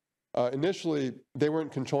 years. Initially, they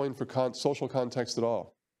weren't controlling for social context at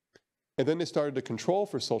all. And then they started to control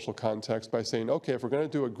for social context by saying, okay, if we're going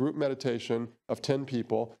to do a group meditation of 10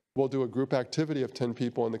 people, we'll do a group activity of 10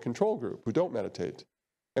 people in the control group who don't meditate.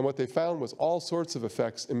 And what they found was all sorts of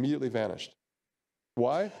effects immediately vanished.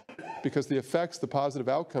 Why? Because the effects, the positive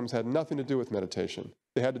outcomes, had nothing to do with meditation.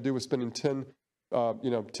 They had to do with spending 10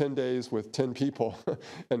 days with 10 people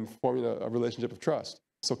and forming a relationship of trust.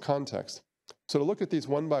 So context. So to look at these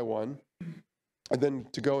one by one, and then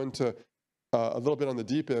to go into a little bit on the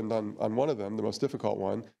deep end on one of them, the most difficult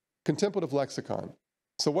one, contemplative lexicon.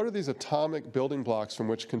 So what are these atomic building blocks from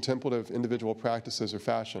which contemplative individual practices are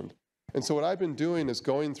fashioned? And so what I've been doing is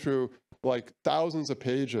going through like thousands of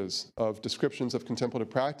pages of descriptions of contemplative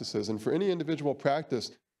practices. And for any individual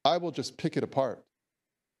practice, I will just pick it apart.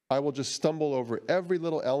 I will just stumble over every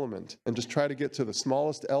little element and just try to get to the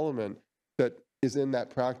smallest element that is in that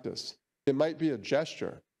practice. It might be a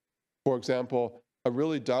gesture. For example, a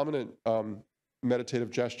really dominant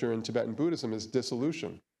meditative gesture in Tibetan Buddhism is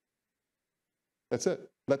dissolution. That's it.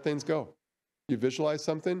 Let things go. You visualize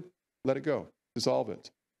something, let it go. Dissolve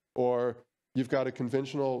it. Or you've got a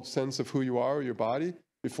conventional sense of who you are or your body.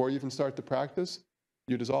 Before you even start the practice,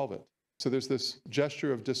 you dissolve it. So there's this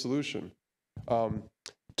gesture of dissolution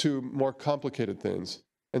to more complicated things.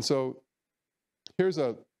 And so here's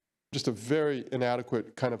just a very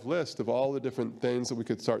inadequate kind of list of all the different things that we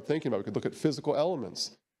could start thinking about. We could look at physical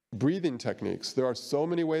elements, breathing techniques. There are so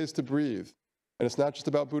many ways to breathe. And it's not just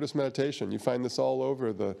about Buddhist meditation. You find this all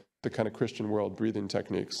over the kind of Christian world, breathing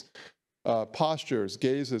techniques. Postures,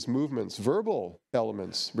 gazes, movements, verbal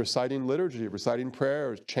elements, reciting liturgy, reciting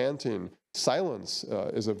prayers, chanting, silence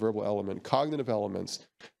is a verbal element, cognitive elements.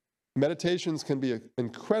 Meditations can be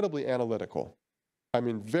incredibly analytical. I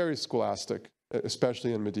mean, very scholastic,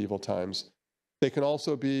 especially in medieval times. They can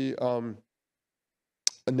also be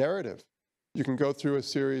a narrative. You can go through a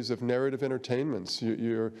series of narrative entertainments.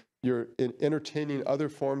 You're entertaining other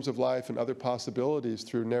forms of life and other possibilities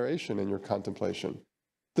through narration in your contemplation.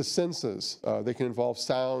 The senses, they can involve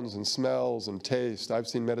sounds and smells and taste. I've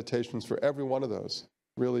seen meditations for every one of those.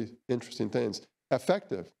 Really interesting things.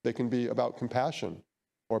 Affective, they can be about compassion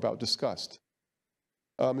or about disgust.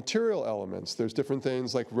 Material elements, there's different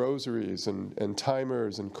things like rosaries and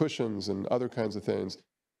timers and cushions and other kinds of things.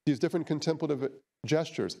 These different contemplative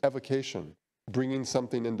gestures, evocation, bringing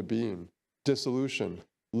something into being, dissolution,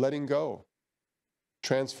 letting go,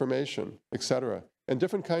 transformation, etc. And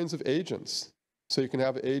different kinds of agents. So you can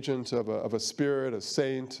have an agent of a spirit, a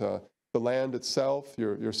saint, the land itself,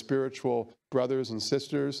 your spiritual brothers and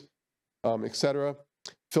sisters, etc.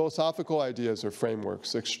 Philosophical ideas or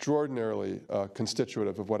frameworks, extraordinarily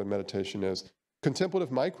constitutive of what a meditation is.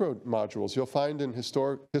 Contemplative micro-modules, you'll find in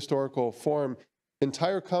historical form,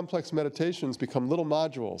 entire complex meditations become little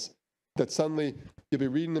modules that suddenly you'll be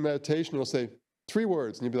reading the meditation, you'll say 3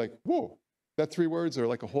 words, and you'll be like, whoa, that 3 words are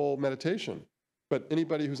like a whole meditation. But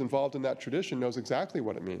anybody who's involved in that tradition knows exactly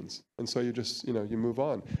what it means. And so you just, you move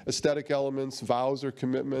on. Aesthetic elements, vows or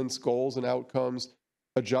commitments, goals and outcomes,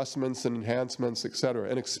 adjustments and enhancements, etc.,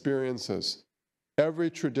 and experiences.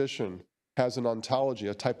 Every tradition has an ontology,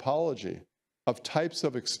 a typology of types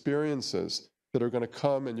of experiences that are going to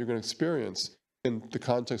come and you're going to experience in the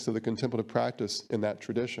context of the contemplative practice in that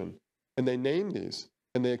tradition. And they name these,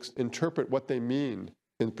 and they interpret what they mean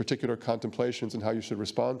in particular contemplations and how you should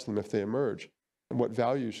respond to them if they emerge, and what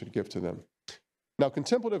value you should give to them. Now,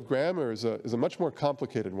 contemplative grammar is a much more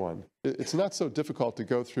complicated one. It's not so difficult to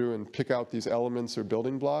go through and pick out these elements or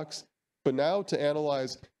building blocks, but now to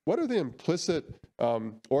analyze what are the implicit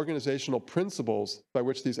organizational principles by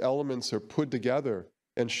which these elements are put together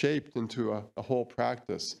and shaped into a whole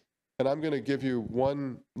practice. And I'm going to give you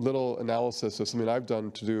one little analysis of something I've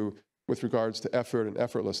done to do with regards to effort and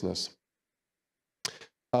effortlessness.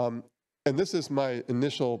 And this is my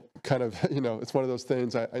initial kind of, it's one of those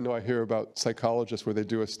things I know I hear about psychologists where they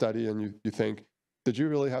do a study and you think, did you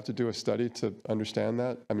really have to do a study to understand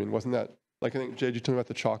that? I mean, wasn't that, like I think, Jade, you told me about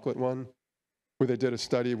the chocolate one, where they did a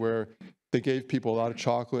study where they gave people a lot of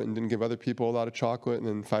chocolate and didn't give other people a lot of chocolate, and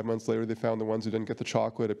then 5 months later they found the ones who didn't get the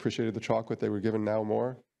chocolate appreciated the chocolate they were given now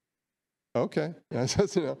more? Okay, yeah,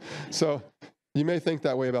 so you may think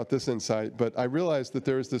that way about this insight, but I realized that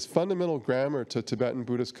there is this fundamental grammar to Tibetan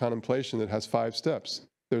Buddhist contemplation that has 5 steps.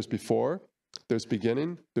 There's before, there's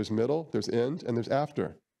beginning, there's middle, there's end, and there's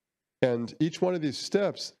after. And each one of these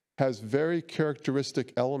steps has very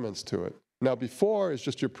characteristic elements to it. Now, before is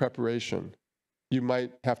just your preparation. You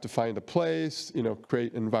might have to find a place,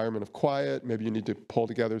 create an environment of quiet. Maybe you need to pull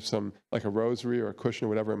together some, like a rosary or a cushion or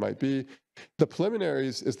whatever it might be. The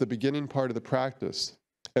preliminaries is the beginning part of the practice.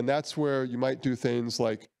 And that's where you might do things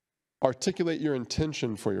like articulate your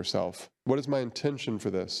intention for yourself. What is my intention for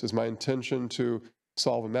this? Is my intention to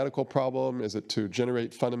solve a medical problem? Is it to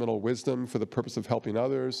generate fundamental wisdom for the purpose of helping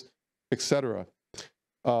others, etc.?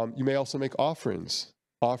 You may also make offerings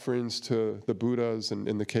to the Buddhas, and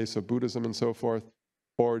in the case of Buddhism and so forth,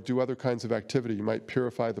 or do other kinds of activity. You might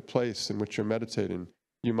purify the place in which you're meditating.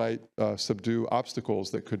 You might subdue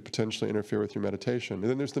obstacles that could potentially interfere with your meditation. And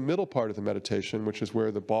then there's the middle part of the meditation, which is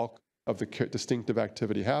where the bulk of the distinctive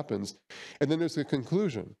activity happens. And then there's the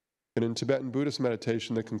conclusion. And in Tibetan Buddhist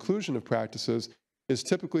meditation, the conclusion of practices is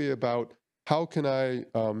typically about how can I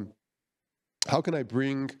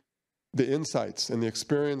bring the insights and the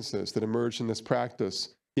experiences that emerge in this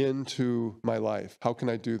practice into my life? How can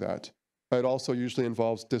I do that? It also usually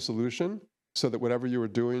involves dissolution, so that whatever you were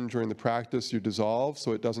doing during the practice, you dissolve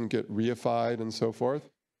so it doesn't get reified and so forth.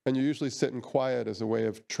 And you usually sit in quiet as a way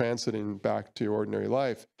of transiting back to your ordinary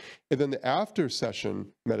life. And then the after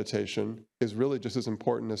session meditation is really just as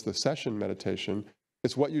important as the session meditation.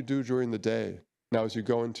 It's what you do during the day. Now, as you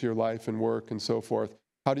go into your life and work and so forth,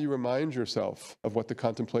 how do you remind yourself of what the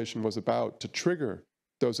contemplation was about to trigger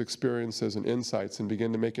those experiences and insights and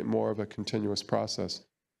begin to make it more of a continuous process?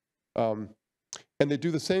 And they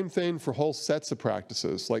do the same thing for whole sets of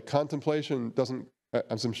practices. Like contemplation doesn't,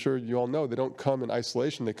 as I'm sure you all know, they don't come in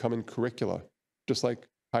isolation, they come in curricula, just like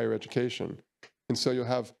higher education. And so you'll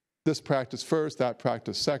have this practice first, that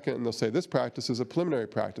practice second, and they'll say this practice is a preliminary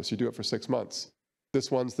practice. You do it for 6 months.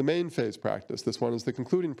 This one's the main phase practice. This one is the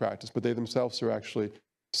concluding practice, but they themselves are actually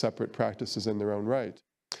separate practices in their own right.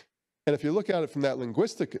 And if you look at it from that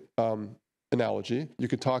linguistic analogy, you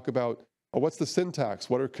could talk about what's the syntax,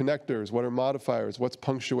 what are connectors, what are modifiers, what's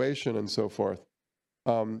punctuation, and so forth.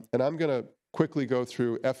 And I'm going to quickly go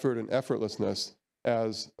through effort and effortlessness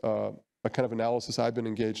as a kind of analysis I've been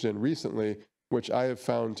engaged in recently, which I have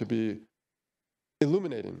found to be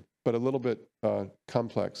illuminating, but a little bit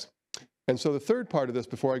complex. And so the third part of this,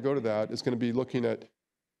 before I go to that, is going to be looking at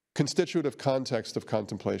constitutive context of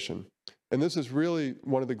contemplation. And this is really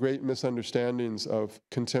one of the great misunderstandings of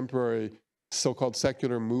contemporary so-called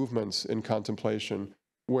secular movements in contemplation,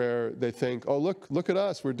 where they think, oh, look at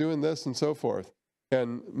us, we're doing this and so forth.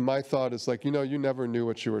 And my thought is like, you never knew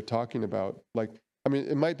what you were talking about. Like, I mean,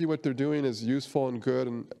 it might be what they're doing is useful and good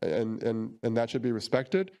and that should be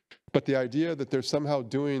respected. But the idea that they're somehow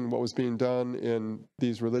doing what was being done in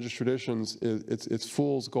these religious traditions, it's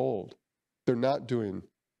fool's gold. They're not doing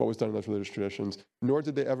what was done in those religious traditions, nor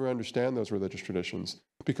did they ever understand those religious traditions,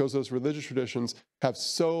 because those religious traditions have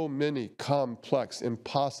so many complex,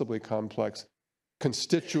 impossibly complex,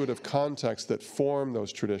 constitutive contexts that form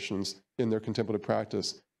those traditions in their contemplative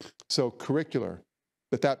practice. So curricular,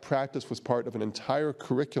 that practice was part of an entire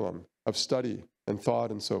curriculum of study and thought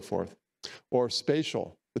and so forth. Or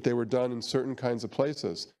spatial, that they were done in certain kinds of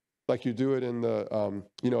places, like you do it in the,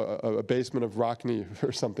 a basement of Rockney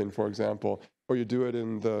or something, for example, or you do it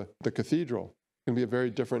in the cathedral. It can be a very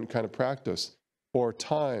different kind of practice. Or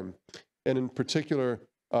time, and in particular,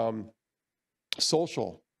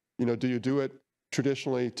 social. Do you do it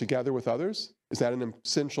traditionally together with others? Is that an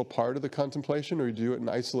essential part of the contemplation, or do you do it in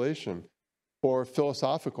isolation? or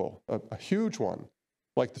philosophical, a huge one,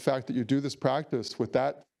 like the fact that you do this practice with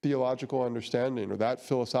that theological understanding or that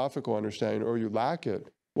philosophical understanding, or you lack it,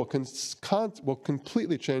 will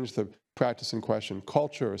completely change the practice in question.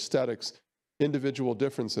 Culture, aesthetics, individual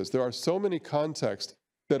differences. There are so many contexts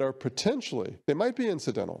that are potentially, they might be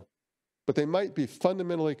incidental, but they might be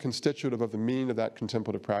fundamentally constitutive of the meaning of that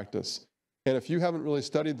contemplative practice. And if you haven't really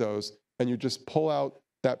studied those, and you just pull out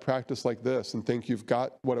that practice like this and think you've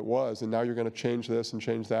got what it was, and now you're going to change this and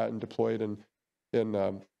change that and deploy it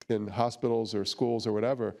in hospitals or schools or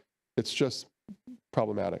whatever, it's just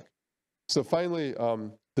problematic. So finally,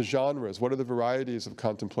 the genres. What are the varieties of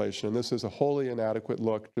contemplation? And this is a wholly inadequate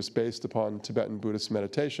look just based upon Tibetan Buddhist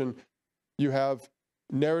meditation. You have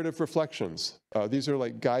narrative reflections. These are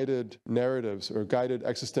like guided narratives or guided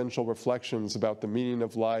existential reflections about the meaning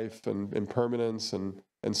of life and impermanence and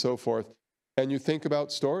so forth. And you think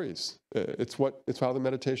about stories. It's how the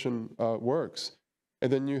meditation works.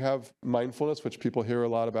 And then you have mindfulness, which people hear a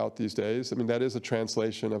lot about these days. I mean, that is a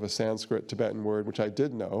translation of a Sanskrit Tibetan word, which I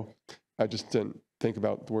did know. I just didn't think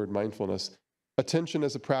about the word mindfulness. Attention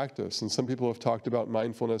as a practice. And some people have talked about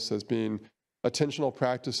mindfulness as being attentional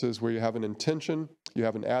practices where you have an intention, you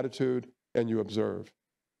have an attitude, and you observe.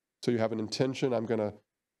 So you have an intention, I'm going to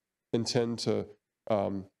intend to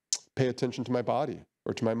pay attention to my body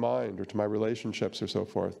or to my mind or to my relationships or so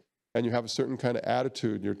forth. And you have a certain kind of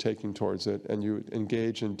attitude you're taking towards it, and you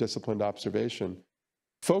engage in disciplined observation.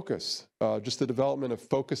 Focus, just the development of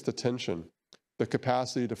focused attention, the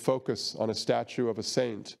capacity to focus on a statue of a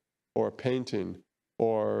saint or a painting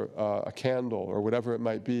or a candle or whatever it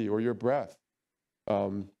might be, or your breath.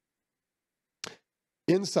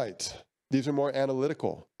 Insight. These are more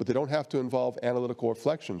analytical, but they don't have to involve analytical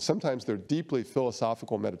reflection. Sometimes they're deeply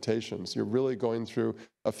philosophical meditations. You're really going through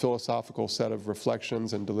a philosophical set of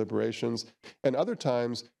reflections and deliberations. And other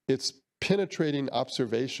times, it's penetrating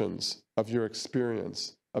observations of your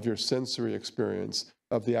experience, of your sensory experience,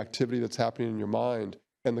 of the activity that's happening in your mind.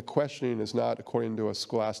 And the questioning is not according to a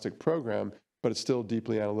scholastic program, but it's still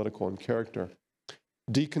deeply analytical in character.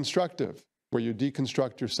 Deconstructive, where you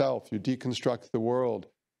deconstruct yourself, you deconstruct the world,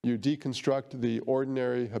 you deconstruct the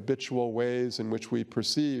ordinary habitual ways in which we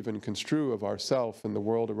perceive and construe of ourself and the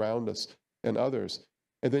world around us and others.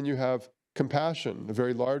 And then you have compassion, a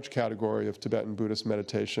very large category of Tibetan Buddhist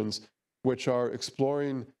meditations, which are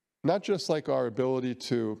exploring not just like our ability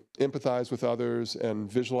to empathize with others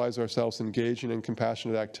and visualize ourselves engaging in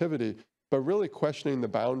compassionate activity, but really questioning the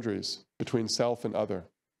boundaries between self and other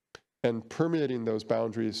and permeating those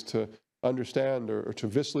boundaries to understand or to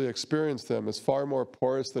viscerally experience them as far more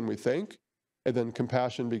porous than we think, and then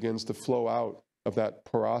compassion begins to flow out of that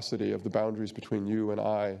porosity of the boundaries between you and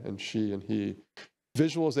I and she and he.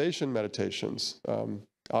 Visualization meditations,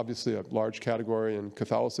 obviously a large category in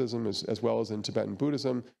Catholicism as well as in Tibetan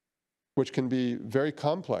Buddhism, which can be very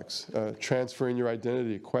complex, transferring your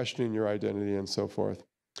identity, questioning your identity, and so forth.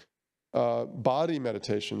 Body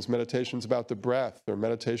meditations, meditations about the breath, or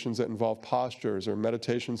meditations that involve postures, or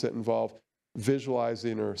meditations that involve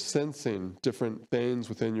visualizing or sensing different things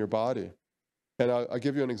within your body. And I'll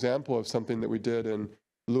give you an example of something that we did in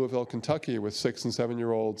Louisville, Kentucky with 6- and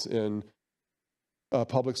 7-year-olds in a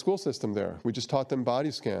public school system there. We just taught them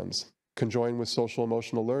body scans, conjoined with social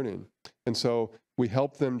emotional learning. And so we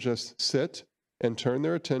helped them just sit and turn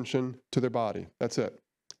their attention to their body. That's it.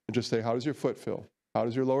 And just say, how does your foot feel? How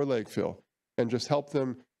does your lower leg feel? And just help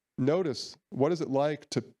them notice, what is it like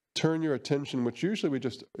to turn your attention, which usually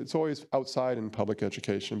it's always outside in public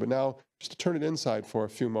education, but now just to turn it inside for a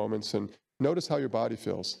few moments and notice how your body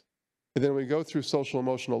feels. And then when we go through social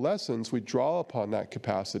emotional lessons, we draw upon that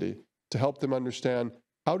capacity to help them understand,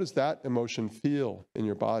 how does that emotion feel in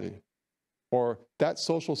your body? Or that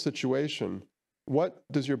social situation, what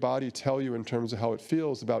does your body tell you in terms of how it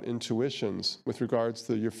feels about intuitions with regards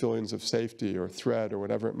to your feelings of safety or threat or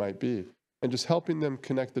whatever it might be? And just helping them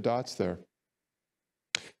connect the dots there.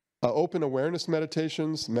 Open awareness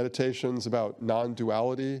meditations, meditations about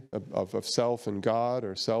non-duality of self and God,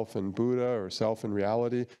 or self and Buddha, or self and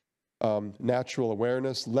reality. Natural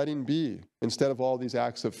awareness, letting be, instead of all these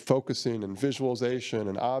acts of focusing and visualization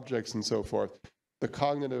and objects and so forth. The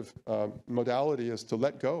cognitive modality is to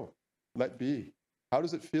let go, let be. How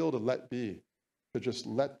does it feel to let be, to just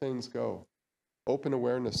let things go? Open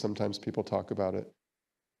awareness, sometimes people talk about it.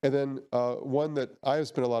 And then one that I have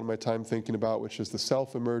spent a lot of my time thinking about, which is the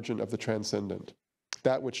self-emergent of the transcendent.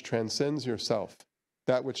 That which transcends yourself,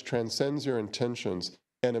 that which transcends your intentions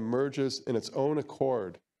and emerges in its own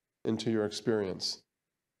accord into your experience.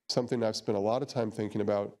 Something I've spent a lot of time thinking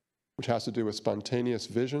about, which has to do with spontaneous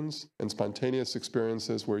visions and spontaneous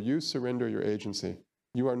experiences where you surrender your agency.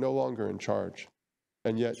 You are no longer in charge.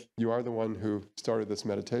 And yet you are the one who started this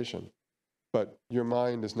meditation. But your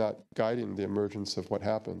mind is not guiding the emergence of what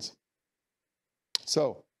happens.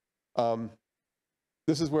 So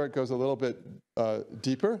this is where it goes a little bit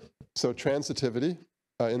deeper. So transitivity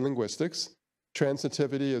in linguistics.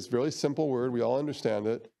 Transitivity is a really simple word. We all understand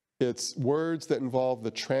it. It's words that involve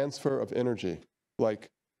the transfer of energy. Like,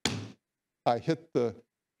 I hit the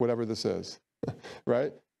whatever this is,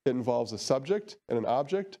 right? It involves a subject and an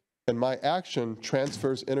object, and my action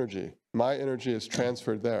transfers energy. My energy is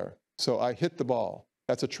transferred there. So I hit the ball.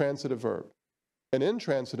 That's a transitive verb. An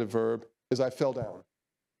intransitive verb is I fell down,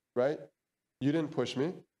 right? You didn't push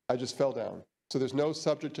me. I just fell down. So there's no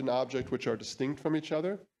subject and object which are distinct from each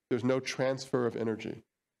other. There's no transfer of energy.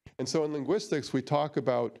 And so in linguistics, we talk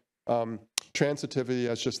about transitivity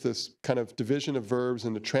as just this kind of division of verbs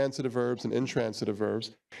into transitive verbs and intransitive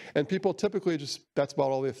verbs. And people typically just, that's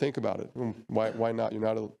about all they think about it. Why not? You're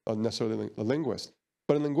not necessarily a linguist.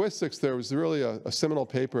 But in linguistics, there was really a seminal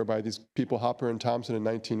paper by these people, Hopper and Thompson, in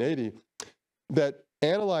 1980, that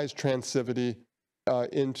analyzed transitivity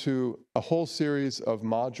into a whole series of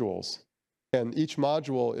modules. And each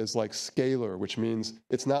module is like scalar, which means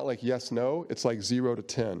it's not like yes, no, it's like 0 to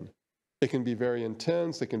 10. It can be very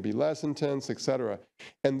intense, it can be less intense, etc.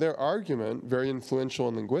 And their argument, very influential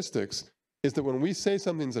in linguistics, is that when we say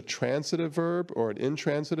something's a transitive verb or an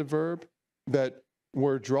intransitive verb, that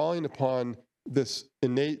we're drawing upon this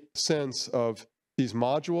innate sense of these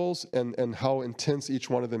modules and how intense each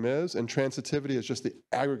one of them is, and transitivity is just the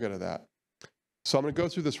aggregate of that. So I'm going to go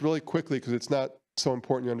through this really quickly because it's not so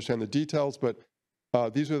important you understand the details, but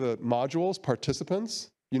these are the modules,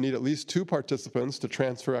 participants. You need at least 2 participants to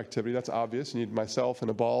transfer activity. That's obvious. You need myself and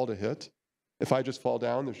a ball to hit. If I just fall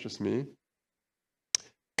down, there's just me.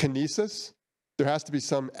 Kinesis, there has to be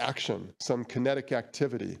some action, some kinetic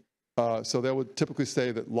activity. So they would typically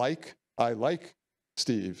say that I like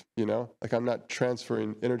Steve, you know, like I'm not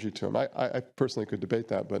transferring energy to him. I personally could debate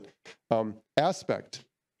that, but aspect,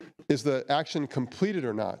 is the action completed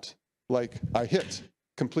or not? Like I hit,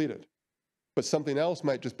 completed. But something else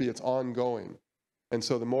might just be it's ongoing. And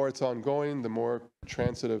so the more it's ongoing, the more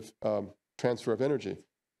transitive transfer of energy.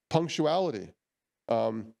 Punctuality.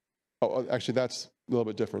 Actually, that's a little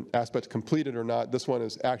bit different. Aspect completed or not. This one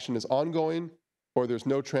is action is ongoing, or there's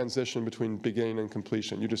no transition between beginning and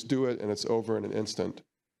completion. You just do it and it's over in an instant.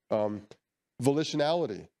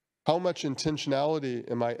 Volitionality. How much intentionality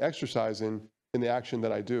am I exercising in the action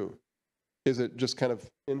that I do? Is it just kind of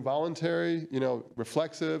involuntary, you know,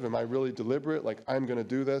 reflexive? Am I really deliberate? Like, I'm going to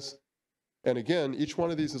do this. And again, each one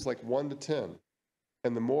of these is like 1 to 10.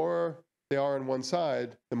 And the more they are on one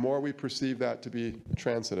side, the more we perceive that to be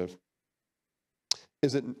transitive.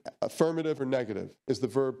 Is it affirmative or negative? Is the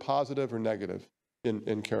verb positive or negative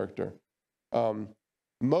in character?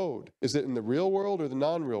 Mode, is it in the real world or the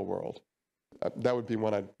non-real world? That would be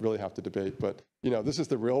one I'd really have to debate. But, you know, this is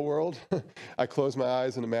the real world. I close my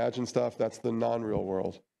eyes and imagine stuff. That's the non-real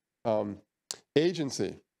world.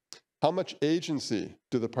 Agency. How much agency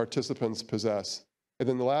do the participants possess? And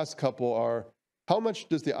then the last couple are, how much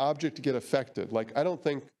does the object get affected? Like, I don't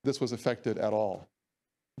think this was affected at all.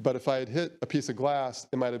 But if I had hit a piece of glass,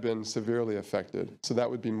 it might have been severely affected. So that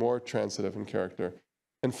would be more transitive in character.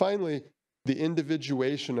 And finally, the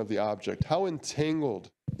individuation of the object. How entangled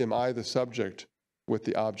am I, the subject, with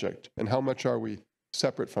the object? And how much are we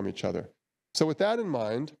separate from each other? So with that in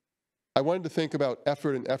mind, I wanted to think about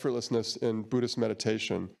effort and effortlessness in Buddhist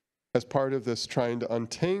meditation as part of this trying to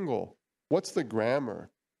untangle what's the grammar,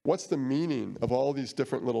 what's the meaning of all these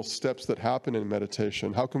different little steps that happen in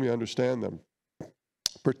meditation? How can we understand them?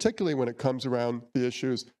 Particularly when it comes around the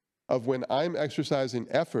issues of when I'm exercising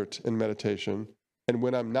effort in meditation and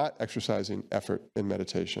when I'm not exercising effort in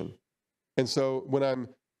meditation. And so when I'm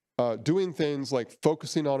doing things like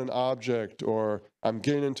focusing on an object, or I'm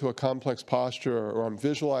getting into a complex posture, or I'm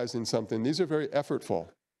visualizing something, these are very effortful.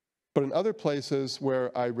 But in other places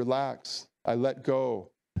where I relax, I let go,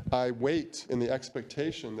 I wait in the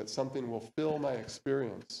expectation that something will fill my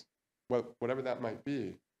experience, whatever that might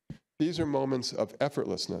be, these are moments of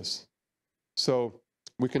effortlessness. So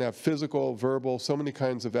we can have physical, verbal, so many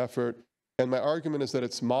kinds of effort. And my argument is that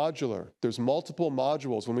it's modular. There's multiple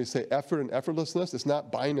modules. When we say effort and effortlessness, it's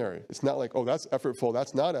not binary. It's not like, oh, that's effortful,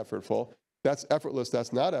 that's not effortful. That's effortless,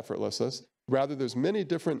 that's not effortless. Rather, there's many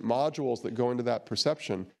different modules that go into that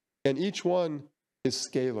perception. And each one is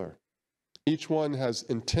scalar. Each one has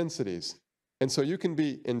intensities. And so you can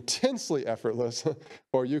be intensely effortless,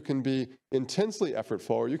 or you can be intensely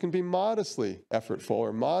effortful, or you can be modestly effortful,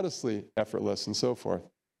 or modestly effortless, and so forth.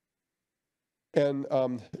 And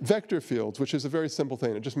vector fields, which is a very simple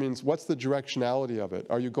thing. It just means what's the directionality of it?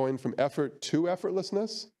 Are you going from effort to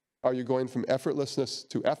effortlessness? Are you going from effortlessness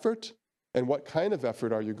to effort? And what kind of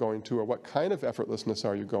effort are you going to, or what kind of effortlessness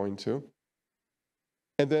are you going to?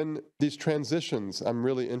 And then these transitions I'm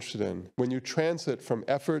really interested in. When you transit from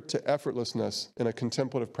effort to effortlessness in a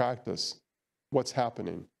contemplative practice, what's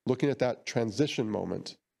happening? Looking at that transition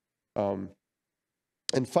moment. And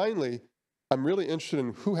finally, I'm really interested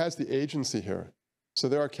in who has the agency here. So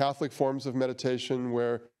there are Catholic forms of meditation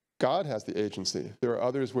where God has the agency. There are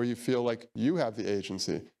others where you feel like you have the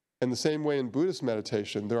agency. And the same way in Buddhist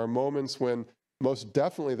meditation, there are moments when most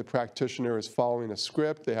definitely the practitioner is following a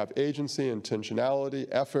script. They have agency, intentionality,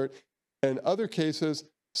 effort. And in other cases,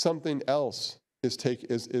 something else is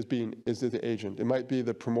the agent. It might be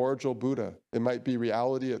the primordial Buddha. It might be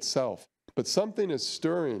reality itself. But something is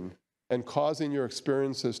stirring and causing your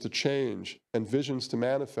experiences to change and visions to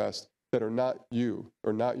manifest that are not you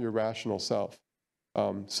or not your rational self.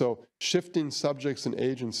 So shifting subjects and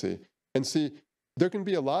agency. And see, there can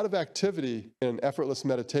be a lot of activity in effortless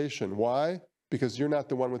meditation. Why? Because you're not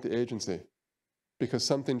the one with the agency. Because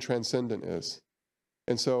something transcendent is.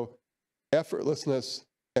 And so effortlessness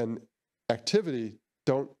and activity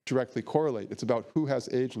don't directly correlate. It's about who has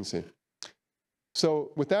agency.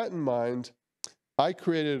 So with that in mind, I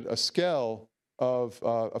created a scale of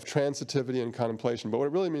transitivity and contemplation, but what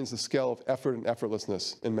it really means is the scale of effort and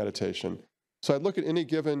effortlessness in meditation. So I'd look at any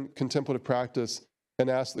given contemplative practice and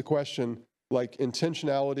ask the question, like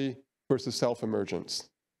intentionality versus self-emergence.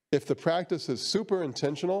 If the practice is super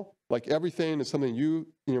intentional, like everything is something you,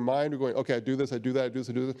 in your mind, are going, okay, I do this, I do that, I do this,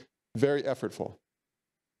 I do this, very effortful.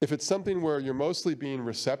 If it's something where you're mostly being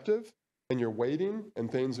receptive and you're waiting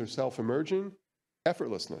and things are self-emerging,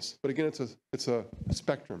 effortlessness. But again, it's a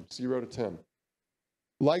spectrum, 0 to 10.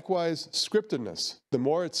 Likewise, scriptedness. The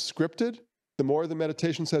more it's scripted, the more the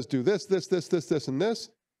meditation says, do this, this, this, this, this, and this,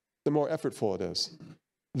 the more effortful it is.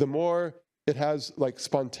 The more it has like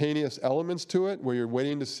spontaneous elements to it, where you're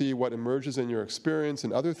waiting to see what emerges in your experience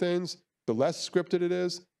and other things, the less scripted it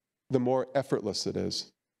is, the more effortless it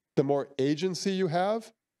is. The more agency you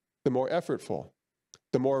have, the more effortful.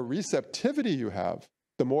 The more receptivity you have,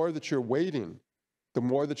 the more that you're waiting, the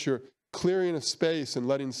more that you're clearing a space and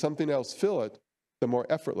letting something else fill it, the more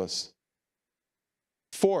effortless.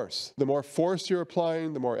 Force, the more force you're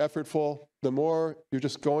applying, the more effortful. The more you're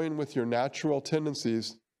just going with your natural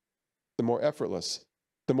tendencies, the more effortless.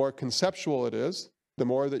 The more conceptual it is, the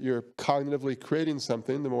more that you're cognitively creating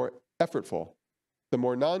something, the more effortful. The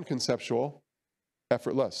more non-conceptual,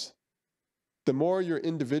 effortless. The more you're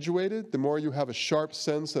individuated, the more you have a sharp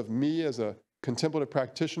sense of me as a contemplative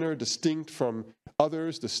practitioner, distinct from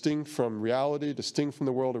others, distinct from reality, distinct from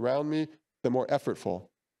the world around me, the more effortful.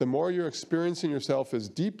 The more you're experiencing yourself as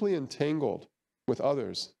deeply entangled with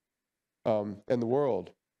others and the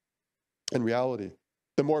world and reality,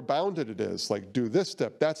 the more bounded it is, like do this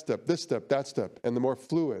step, that step, this step, that step, and the more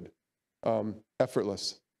fluid,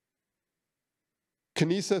 effortless.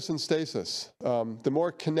 Kinesis and stasis, the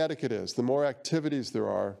more kinetic it is, the more activities there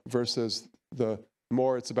are versus the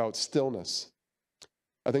more it's about stillness.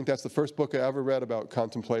 I think that's the first book I ever read about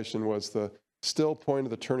contemplation was The Still Point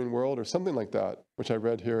of the Turning World or something like that, which I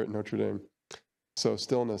read here at Notre Dame. So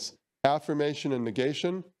stillness. Affirmation and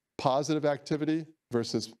negation, positive activity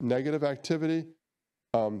versus negative activity.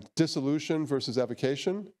 Dissolution versus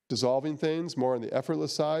evocation, dissolving things, more on the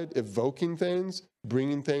effortless side. Evoking things,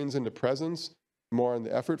 bringing things into presence, more on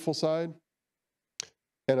the effortful side.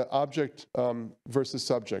 And an object versus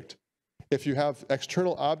subject. If you have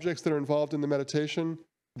external objects that are involved in the meditation,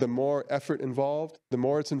 the more effort involved, the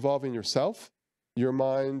more it's involving yourself, your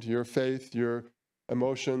mind, your faith, your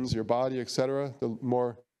emotions, your body, etc., the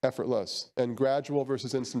more effortless. And gradual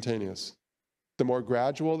versus instantaneous. The more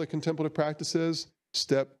gradual the contemplative practice is,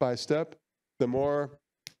 step by step, the more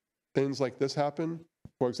things like this happen.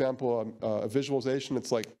 For example, a visualization,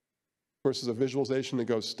 it's like versus a visualization that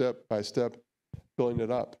goes step by step, building it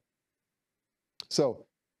up. So,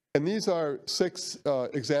 and these are 6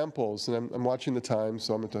 examples, and I'm watching the time,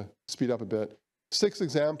 so I'm going to speed up a bit. 6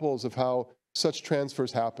 examples of how such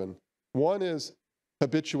transfers happen. One is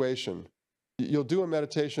habituation. You'll do a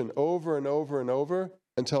meditation over and over and over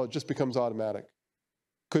until it just becomes automatic.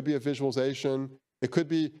 Could be a visualization. It could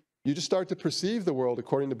be you just start to perceive the world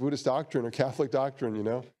according to Buddhist doctrine or Catholic doctrine, you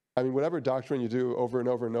know? I mean, whatever doctrine you do over and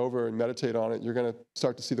over and over and meditate on it, you're going to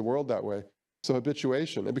start to see the world that way. So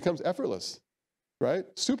habituation, it becomes effortless, right?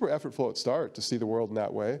 Super effortful at start to see the world in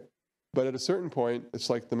that way. But at a certain point, it's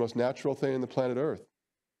like the most natural thing in the planet Earth.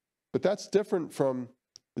 But that's different from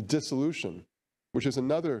the dissolution, which is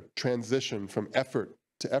another transition from effort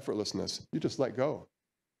to effortlessness. You just let go.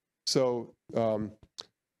 So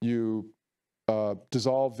you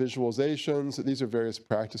dissolve visualizations. These are various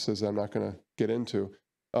practices that I'm not going to get into.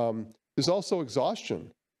 There's also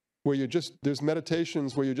exhaustion, where there's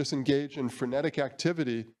meditations where you just engage in frenetic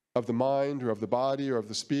activity of the mind or of the body or of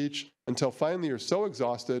the speech until finally you're so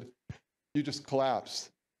exhausted, you just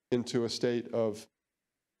collapse into a state of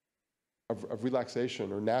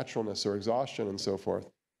relaxation or naturalness or exhaustion and so forth.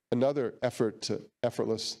 Another effort to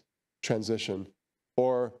effortless transition.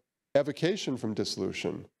 Or evocation from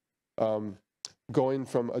dissolution, going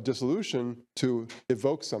from a dissolution to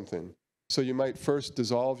evoke something. So you might first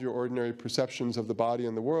dissolve your ordinary perceptions of the body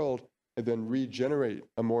and the world, and then regenerate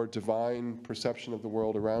a more divine perception of the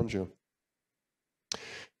world around you.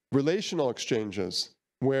 Relational exchanges,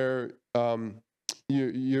 where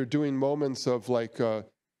you're doing moments of like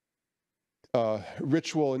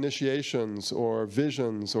ritual initiations or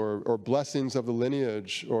visions or blessings of the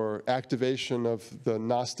lineage or activation of the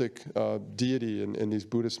Gnostic deity in these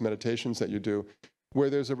Buddhist meditations that you do, where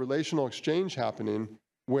there's a relational exchange happening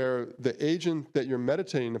where the agent that you're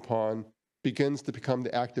meditating upon begins to become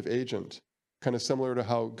the active agent, kind of similar to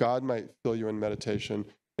how God might fill you in meditation.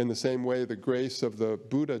 In the same way, the grace of the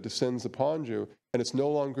Buddha descends upon you, and it's no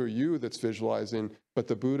longer you that's visualizing, but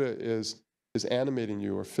the Buddha is animating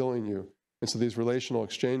you or filling you. And so these relational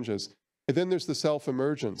exchanges. And then there's the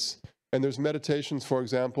self-emergence. And there's meditations, for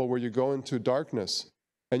example, where you go into darkness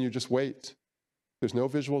and you just wait. There's no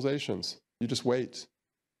visualizations. You just wait.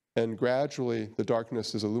 And gradually the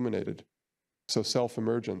darkness is illuminated. So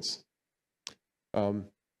self-emergence.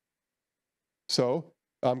 So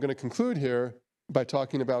I'm going to conclude here by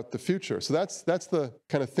talking about the future. So that's the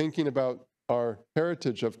kind of thinking about our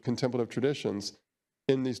heritage of contemplative traditions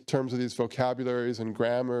in these terms of these vocabularies and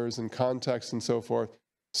grammars and contexts and so forth.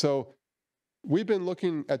 So we've been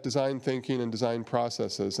looking at design thinking and design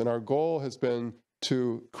processes, and our goal has been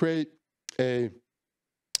to create a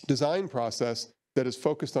design process that is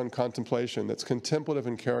focused on contemplation, that's contemplative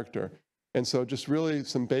in character. And so just really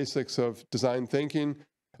some basics of design thinking.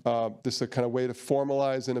 This is a kind of way to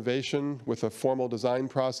formalize innovation with a formal design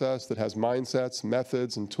process that has mindsets,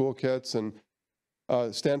 methods, and toolkits. And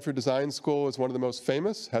Stanford Design School is one of the most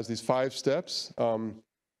famous, has these 5 steps, for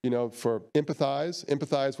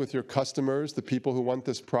empathize with your customers, the people who want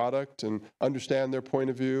this product, and understand their point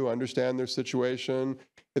of view, understand their situation.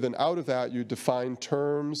 And then out of that, you define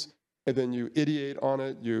terms, and then you ideate on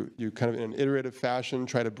it. You kind of, in an iterative fashion,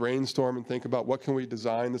 try to brainstorm and think about what can we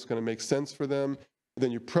design that's going to make sense for them. And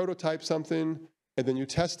then you prototype something, and then you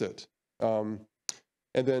test it. And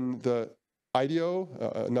then the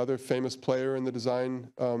IDEO, another famous player in the design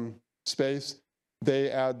space, they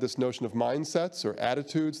add this notion of mindsets or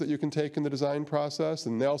attitudes that you can take in the design process.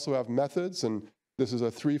 And they also have methods. And this is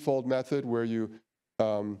a 3-fold method where you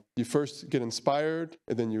first get inspired,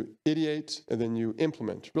 and then you ideate, and then you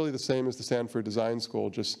implement. Really the same as the Stanford Design School,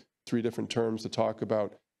 just 3 different terms to talk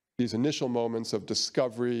about these initial moments of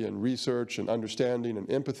discovery and research and understanding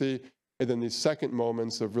and empathy. And then these second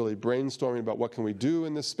moments of really brainstorming about what can we do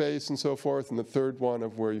in this space and so forth. And the third one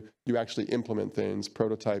of where you actually implement things,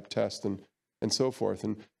 prototype, test, and so forth.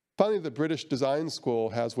 And finally, the British Design School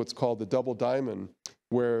has what's called the double diamond,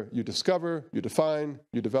 where you discover, you define,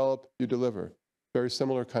 you develop, you deliver. Very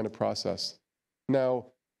similar kind of process. Now,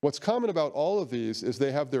 what's common about all of these is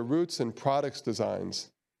they have their roots in products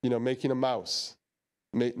designs, making a mouse,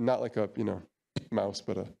 not like a, mouse,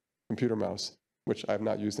 but a computer mouse, which I've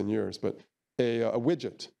not used in years, but a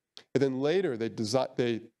widget. And then later they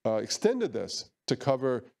extended this to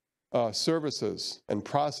cover services and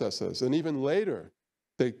processes. And even later,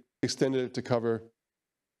 they extended it to cover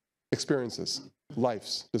experiences,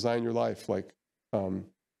 lives, design your life, like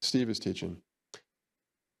Steve is teaching.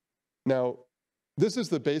 Now, this is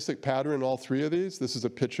the basic pattern in all 3 of these. This is a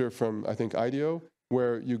picture from, I think, IDEO,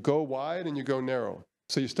 where you go wide and you go narrow.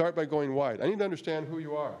 So you start by going wide. I need to understand who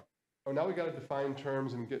you are. Oh, now we got to define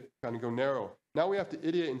terms and kind of go narrow. Now we have to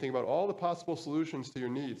ideate and think about all the possible solutions to your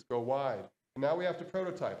needs. Go wide. And now we have to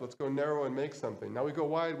prototype. Let's go narrow and make something. Now we go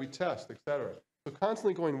wide, we test, etc. So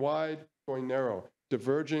constantly going wide, going narrow,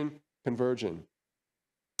 diverging, converging.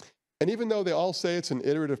 And even though they all say it's an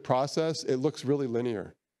iterative process, it looks really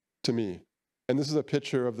linear to me. And this is a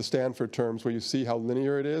picture of the Stanford terms where you see how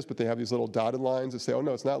linear it is, but they have these little dotted lines that say, oh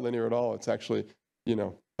no, it's not linear at all. It's actually,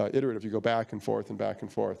 iterative. You go back and forth and back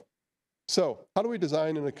and forth. So how do we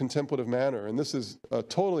design in a contemplative manner? And this is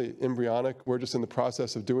totally embryonic. We're just in the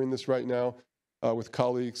process of doing this right now with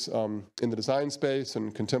colleagues in the design space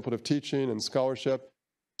and contemplative teaching and scholarship.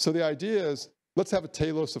 So the idea is, let's have a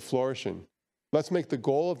telos of flourishing. Let's make the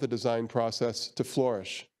goal of the design process to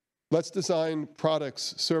flourish. Let's design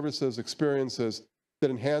products, services, experiences that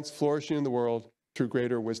enhance flourishing in the world through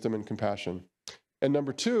greater wisdom and compassion. And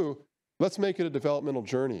number two, let's make it a developmental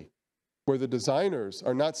journey where the designers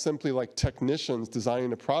are not simply like technicians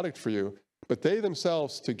designing a product for you, but they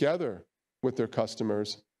themselves, together with their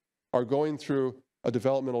customers, are going through a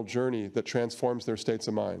developmental journey that transforms their states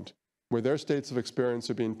of mind, where their states of experience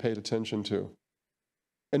are being paid attention to.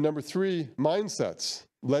 And number three, mindsets,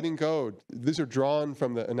 letting go. These are drawn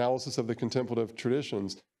from the analysis of the contemplative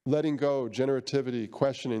traditions. Letting go, generativity,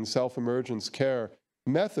 questioning, self-emergence, care,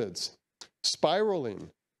 methods, spiraling.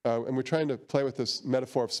 And we're trying to play with this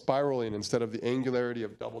metaphor of spiraling instead of the angularity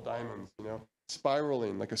of double diamonds, you know?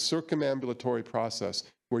 Spiraling, like a circumambulatory process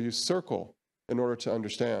where you circle in order to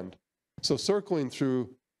understand. So circling through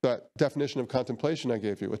that definition of contemplation I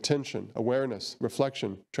gave you, attention, awareness,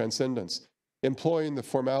 reflection, transcendence, employing the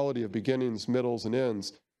formality of beginnings, middles, and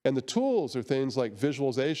ends. And the tools are things like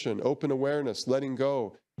visualization, open awareness, letting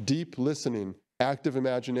go, deep listening, active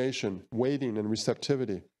imagination, waiting, and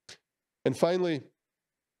receptivity. And finally,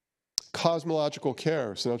 cosmological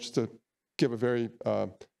care. So just to give a very, I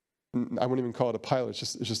wouldn't even call it a pilot,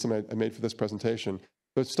 it's just something I made for this presentation.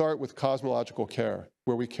 Let's start with cosmological care,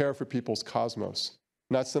 where we care for people's cosmos,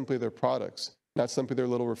 not simply their products, not simply their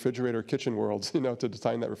little refrigerator kitchen worlds, you know, to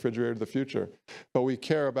design that refrigerator of the future, but we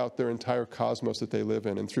care about their entire cosmos that they live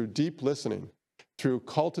in. And through deep listening, through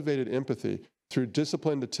cultivated empathy, through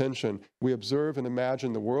disciplined attention, we observe and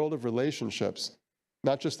imagine the world of relationships,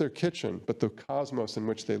 not just their kitchen, but the cosmos in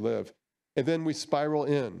which they live. And then we spiral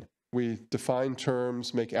in. We define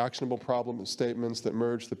terms, make actionable problem statements that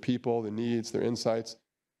merge the people, the needs, their insights.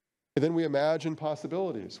 And then we imagine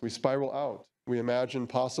possibilities. We spiral out. We imagine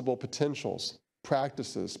possible potentials,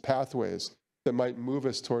 practices, pathways that might move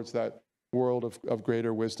us towards that world of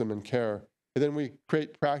greater wisdom and care. And then we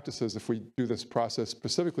create practices. If we do this process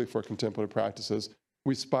specifically for contemplative practices,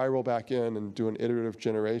 we spiral back in and do an iterative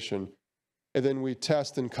generation. And then we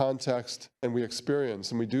test in context and we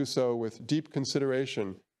experience, and we do so with deep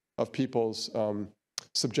consideration of people's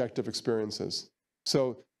subjective experiences.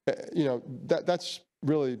 So, you know, that's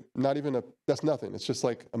really not even that's nothing. It's just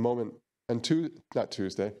like a moment. And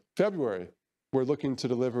February, we're looking to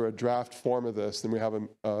deliver a draft form of this. Then we have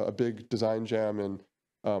a big design jam in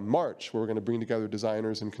March, where we're going to bring together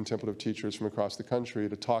designers and contemplative teachers from across the country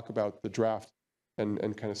to talk about the draft and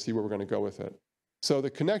kind of see where we're going to go with it. So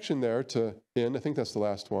the connection there to I think that's the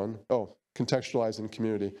last one. Oh, contextualizing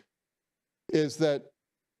community, is that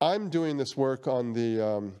I'm doing this work on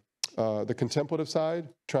the contemplative side,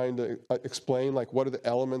 trying to explain like what are the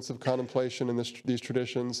elements of contemplation in these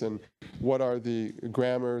traditions, and what are the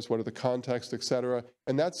grammars, what are the contexts, et cetera.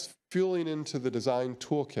 And that's fueling into the design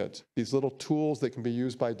toolkit, these little tools that can be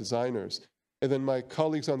used by designers. And then my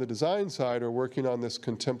colleagues on the design side are working on this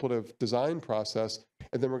contemplative design process,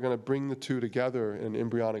 and then we're going to bring the two together in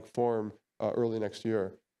embryonic form early next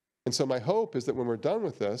year. And so my hope is that when we're done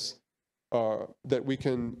with this, that we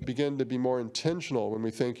can begin to be more intentional when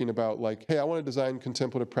we're thinking about like, hey, I want to design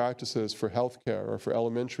contemplative practices for healthcare or for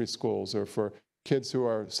elementary schools or for kids who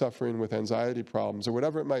are suffering with anxiety problems or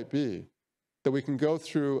whatever it might be, that we can go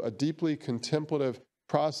through a deeply contemplative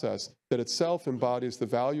process that itself embodies the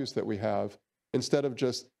values that we have, instead of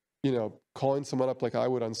just, you know, calling someone up like I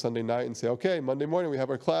would on Sunday night and say, okay, Monday morning we have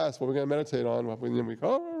our class, what we're going to meditate on, and then we go,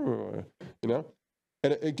 oh, you know?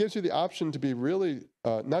 And it gives you the option to be really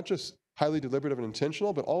not just highly deliberative and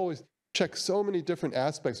intentional, but always check so many different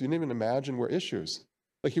aspects you didn't even imagine were issues.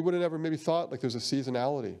 Like you would have never maybe thought like there's a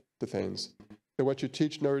seasonality to things. That what you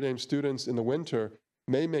teach Notre Dame students in the winter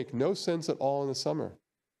may make no sense at all in the summer.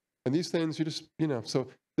 And these things you just, you know, so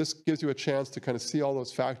this gives you a chance to kind of see all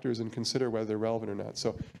those factors and consider whether they're relevant or not.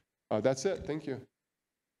 So that's it. Thank you.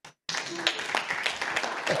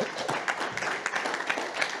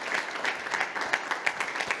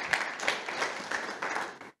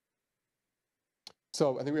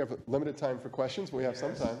 So I think we have limited time for questions, but we have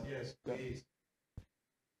some time. Yes, please.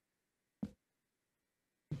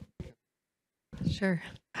 Sure.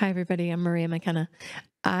 Hi, everybody. I'm Maria McKenna.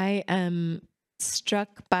 I am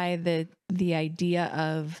struck by the idea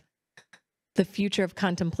of the future of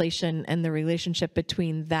contemplation and the relationship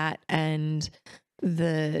between that and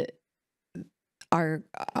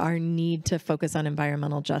our need to focus on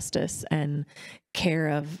environmental justice and care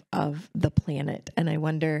of the planet. And I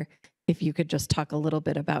wonder if you could just talk a little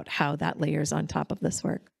bit about how that layers on top of this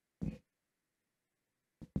work.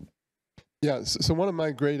 Yeah, so one of my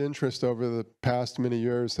great interests over the past many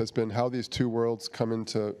years has been how these two worlds come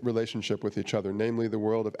into relationship with each other, namely the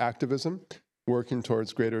world of activism, working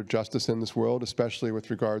towards greater justice in this world, especially with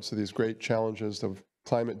regards to these great challenges of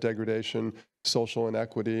climate degradation, social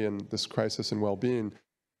inequity and this crisis in well-being,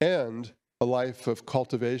 and a life of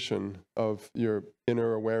cultivation of your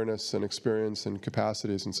inner awareness and experience and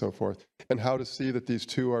capacities and so forth, and how to see that these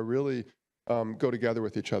two are really go together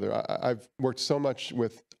with each other. I've worked so much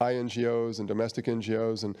with INGOs and domestic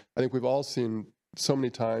NGOs, and I think we've all seen so many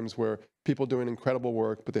times where people doing incredible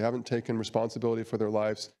work, but they haven't taken responsibility for their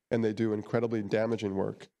lives, and they do incredibly damaging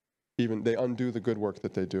work. Even they undo the good work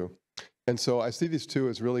that they do. And so I see these two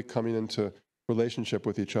as really coming into relationship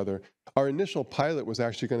with each other. Our initial pilot was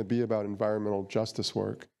actually going to be about environmental justice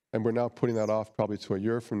work, and we're now putting that off probably to a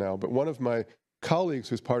year from now. But one of my colleagues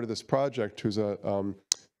who's part of this project, who's an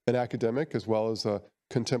academic as well as a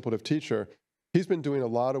contemplative teacher, he's been doing a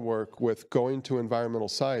lot of work with going to environmental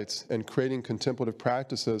sites and creating contemplative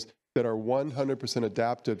practices that are 100%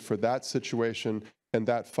 adapted for that situation and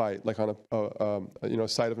that fight, like on a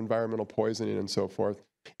site of environmental poisoning and so forth,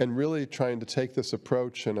 and really trying to take this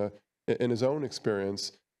approach in his own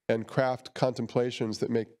experience and craft contemplations that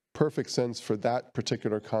make perfect sense for that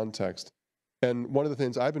particular context. And one of the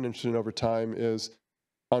things I've been interested in over time is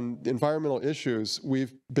on environmental issues,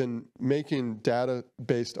 we've been making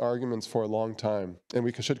data-based arguments for a long time, and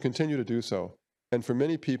we should continue to do so. And for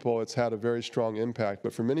many people, it's had a very strong impact,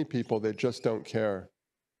 but for many people, they just don't care.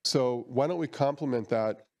 So why don't we complement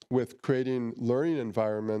that with creating learning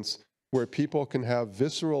environments where people can have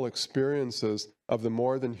visceral experiences of the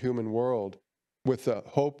more than human world with the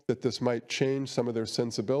hope that this might change some of their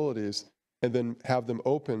sensibilities, and then have them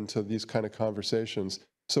open to these kind of conversations.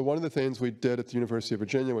 So one of the things we did at the University of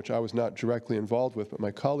Virginia, which I was not directly involved with, but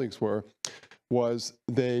my colleagues were, was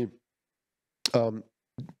they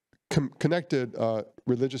connected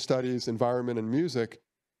religious studies, environment, and music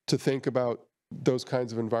to think about those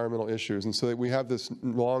kinds of environmental issues. And so that we have this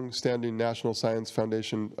long-standing National Science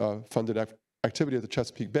Foundation funded activity at the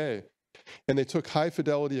Chesapeake Bay. And they took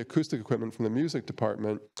high-fidelity acoustic equipment from the music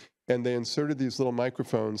department, and they inserted these little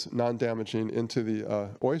microphones, non-damaging, into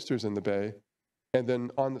the oysters in the bay. And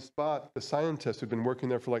then on the spot, the scientists who'd been working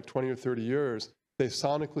there for like 20 or 30 years, they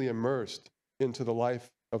sonically immersed into the life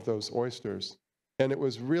of those oysters. And it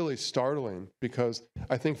was really startling, because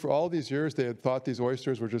I think for all these years they had thought these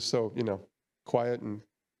oysters were just so, quiet and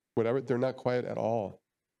whatever. They're not quiet at all.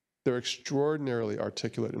 They're extraordinarily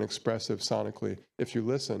articulate and expressive sonically if you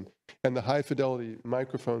listen. And the high fidelity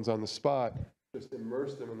microphones on the spot just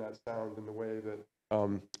immerse them in that sound in a way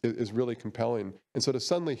that is really compelling. And so to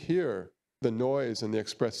suddenly hear the noise and the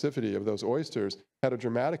expressivity of those oysters had a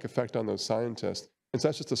dramatic effect on those scientists. And so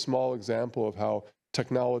that's just a small example of how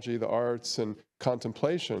technology, the arts, and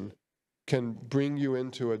contemplation can bring you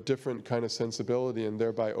into a different kind of sensibility and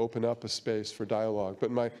thereby open up a space for dialogue.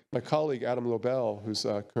 But my colleague, Adam Lobel, who's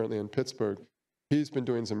currently in Pittsburgh, he's been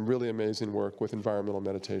doing some really amazing work with environmental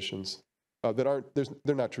meditations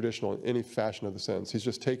they're not traditional in any fashion of the sense. He's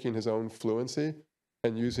just taking his own fluency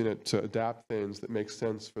and using it to adapt things that make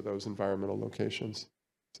sense for those environmental locations.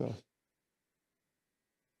 So.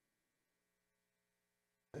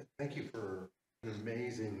 Thank you for an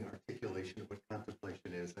amazing articulation of what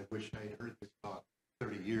contemplation is. I wish I had heard this talk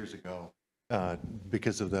 30 years ago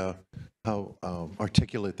because of how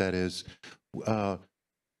articulate that is.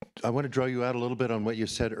 I want to draw you out a little bit on what you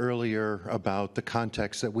said earlier about the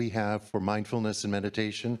context that we have for mindfulness and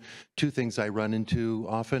meditation. Two things I run into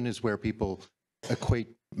often is where people equate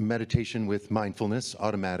meditation with mindfulness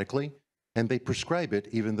automatically, and they prescribe it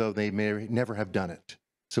even though they may never have done it.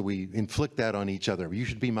 So we inflict that on each other. You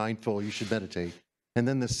should be mindful, you should meditate. And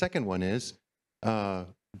then the second one is,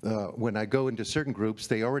 when I go into certain groups,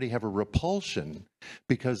 they already have a repulsion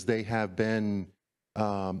because they have been,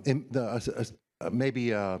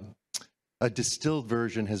 maybe a distilled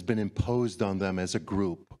version has been imposed on them as a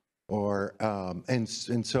group. Or, and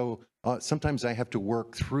so sometimes I have to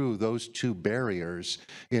work through those two barriers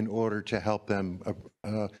in order to help them.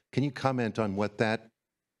 Can you comment on what that,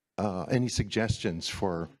 any suggestions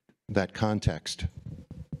for that context?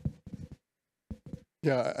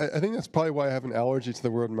 Yeah, I think that's probably why I have an allergy to the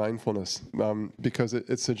word mindfulness, because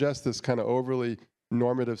it suggests this kind of overly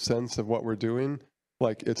normative sense of what we're doing,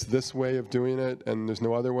 like it's this way of doing it and there's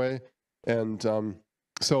no other way. And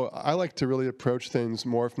so I like to really approach things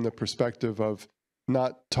more from the perspective of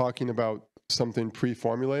not talking about something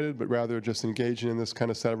pre-formulated, but rather just engaging in this kind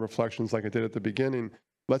of set of reflections like I did at the beginning.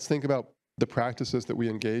 Let's think about the practices that we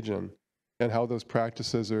engage in and how those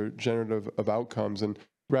practices are generative of outcomes. And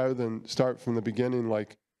rather than start from the beginning,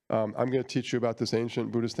 like, I'm going to teach you about this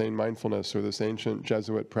ancient Buddhist thing, mindfulness, or this ancient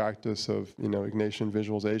Jesuit practice of, Ignatian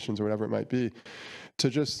visualizations or whatever it might be, to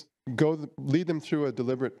just lead them through a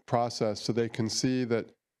deliberate process so they can see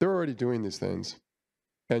that they're already doing these things.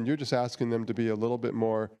 And you're just asking them to be a little bit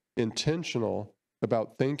more intentional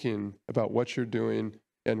about thinking about what you're doing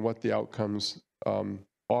and what the outcomes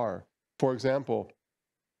are. For example,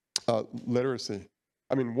 literacy.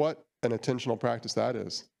 I mean, what an intentional practice that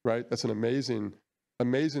is, right? That's an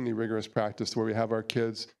amazingly rigorous practice where we have our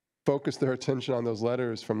kids focus their attention on those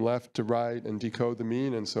letters from left to right and decode the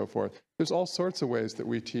meaning and so forth. There's all sorts of ways that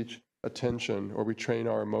we teach attention, or we train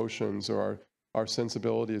our emotions or our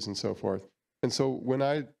sensibilities and so forth. And so when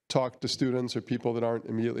I talk to students or people that aren't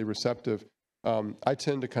immediately receptive, I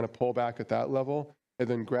tend to kind of pull back at that level and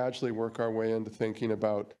then gradually work our way into thinking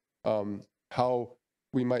about how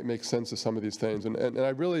we might make sense of some of these things. And I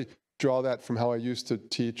really draw that from how I used to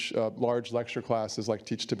teach large lecture classes, like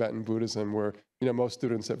teach Tibetan Buddhism, where, you know, most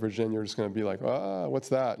students at Virginia are just going to be like, what's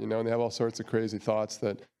that? You know, and they have all sorts of crazy thoughts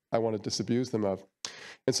that I want to disabuse them of.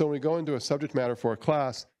 And so when we go into a subject matter for a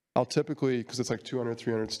class, I'll typically, because it's like 200,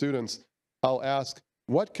 300 students, I'll ask,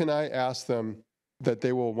 what can I ask them that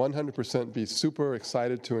they will 100% be super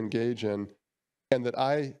excited to engage in, and that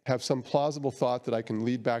I have some plausible thought that I can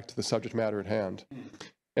lead back to the subject matter at hand.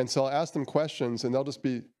 And so I'll ask them questions, and they'll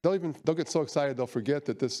get so excited they'll forget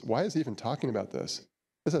that why is he even talking about this?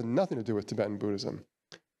 This has nothing to do with Tibetan Buddhism.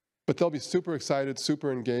 But they'll be super excited,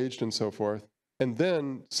 super engaged, and so forth. And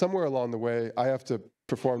then somewhere along the way, I have to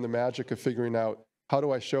perform the magic of figuring out, how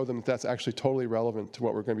do I show them that that's actually totally relevant to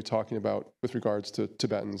what we're going to be talking about with regards to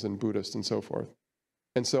Tibetans and Buddhists and so forth.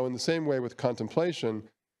 And so in the same way with contemplation,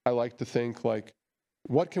 I like to think like,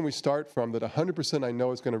 what can we start from that 100% I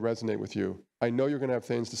know is going to resonate with you? I know you're going to have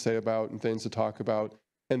things to say about and things to talk about.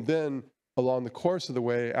 And then along the course of the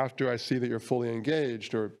way, after I see that you're fully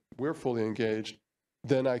engaged or we're fully engaged,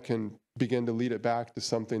 then I can begin to lead it back to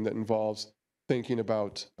something that involves thinking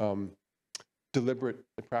about deliberate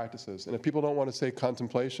practices. And if people don't want to say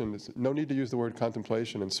contemplation, there's no need to use the word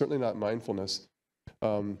contemplation, and certainly not mindfulness,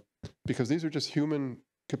 because these are just human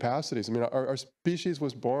capacities. I mean, our species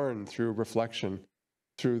was born through reflection,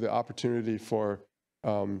 through the opportunity for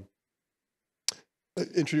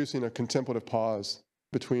introducing a contemplative pause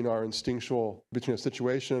between a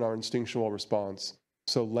situation and our instinctual response.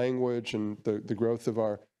 So language and the growth of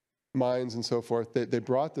our minds and so forth, they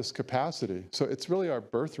brought this capacity. So it's really our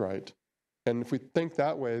birthright. And if we think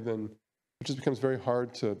that way, then it just becomes very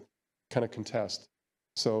hard to kind of contest.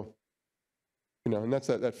 So, you know, and that's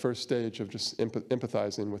that first stage of just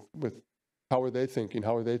empathizing with how are they thinking,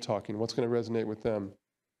 how are they talking, what's going to resonate with them.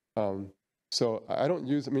 So I don't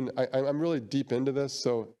use, I mean, I'm really deep into this,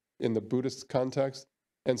 so in the Buddhist context,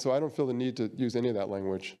 and so I don't feel the need to use any of that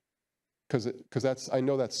language, because I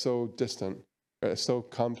know that's so distant, so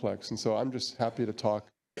complex, and so I'm just happy to talk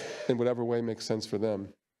in whatever way makes sense for them,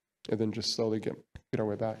 and then just slowly get our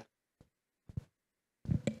way back.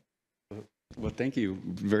 Well, thank you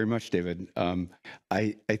very much, David.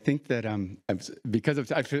 I think that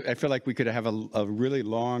I feel like we could have a really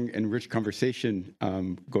long and rich conversation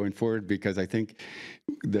going forward, because I think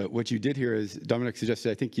what you did here is, Dominic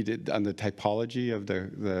suggested, I think you did on the typology of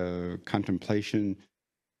the contemplation.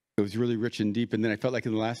 It was really rich and deep. And then I felt like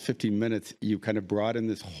in the last 15 minutes, you kind of brought in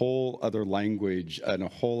this whole other language and a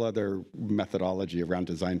whole other methodology around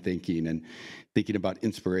design thinking and thinking about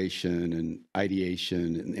inspiration and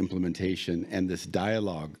ideation and implementation and this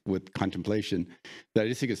dialogue with contemplation that I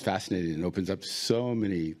just think is fascinating and opens up so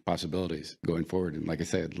many possibilities going forward. And like I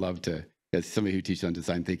say, I'd love to, as somebody who teaches on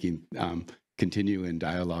design thinking, continue in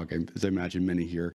dialogue, as I imagine many here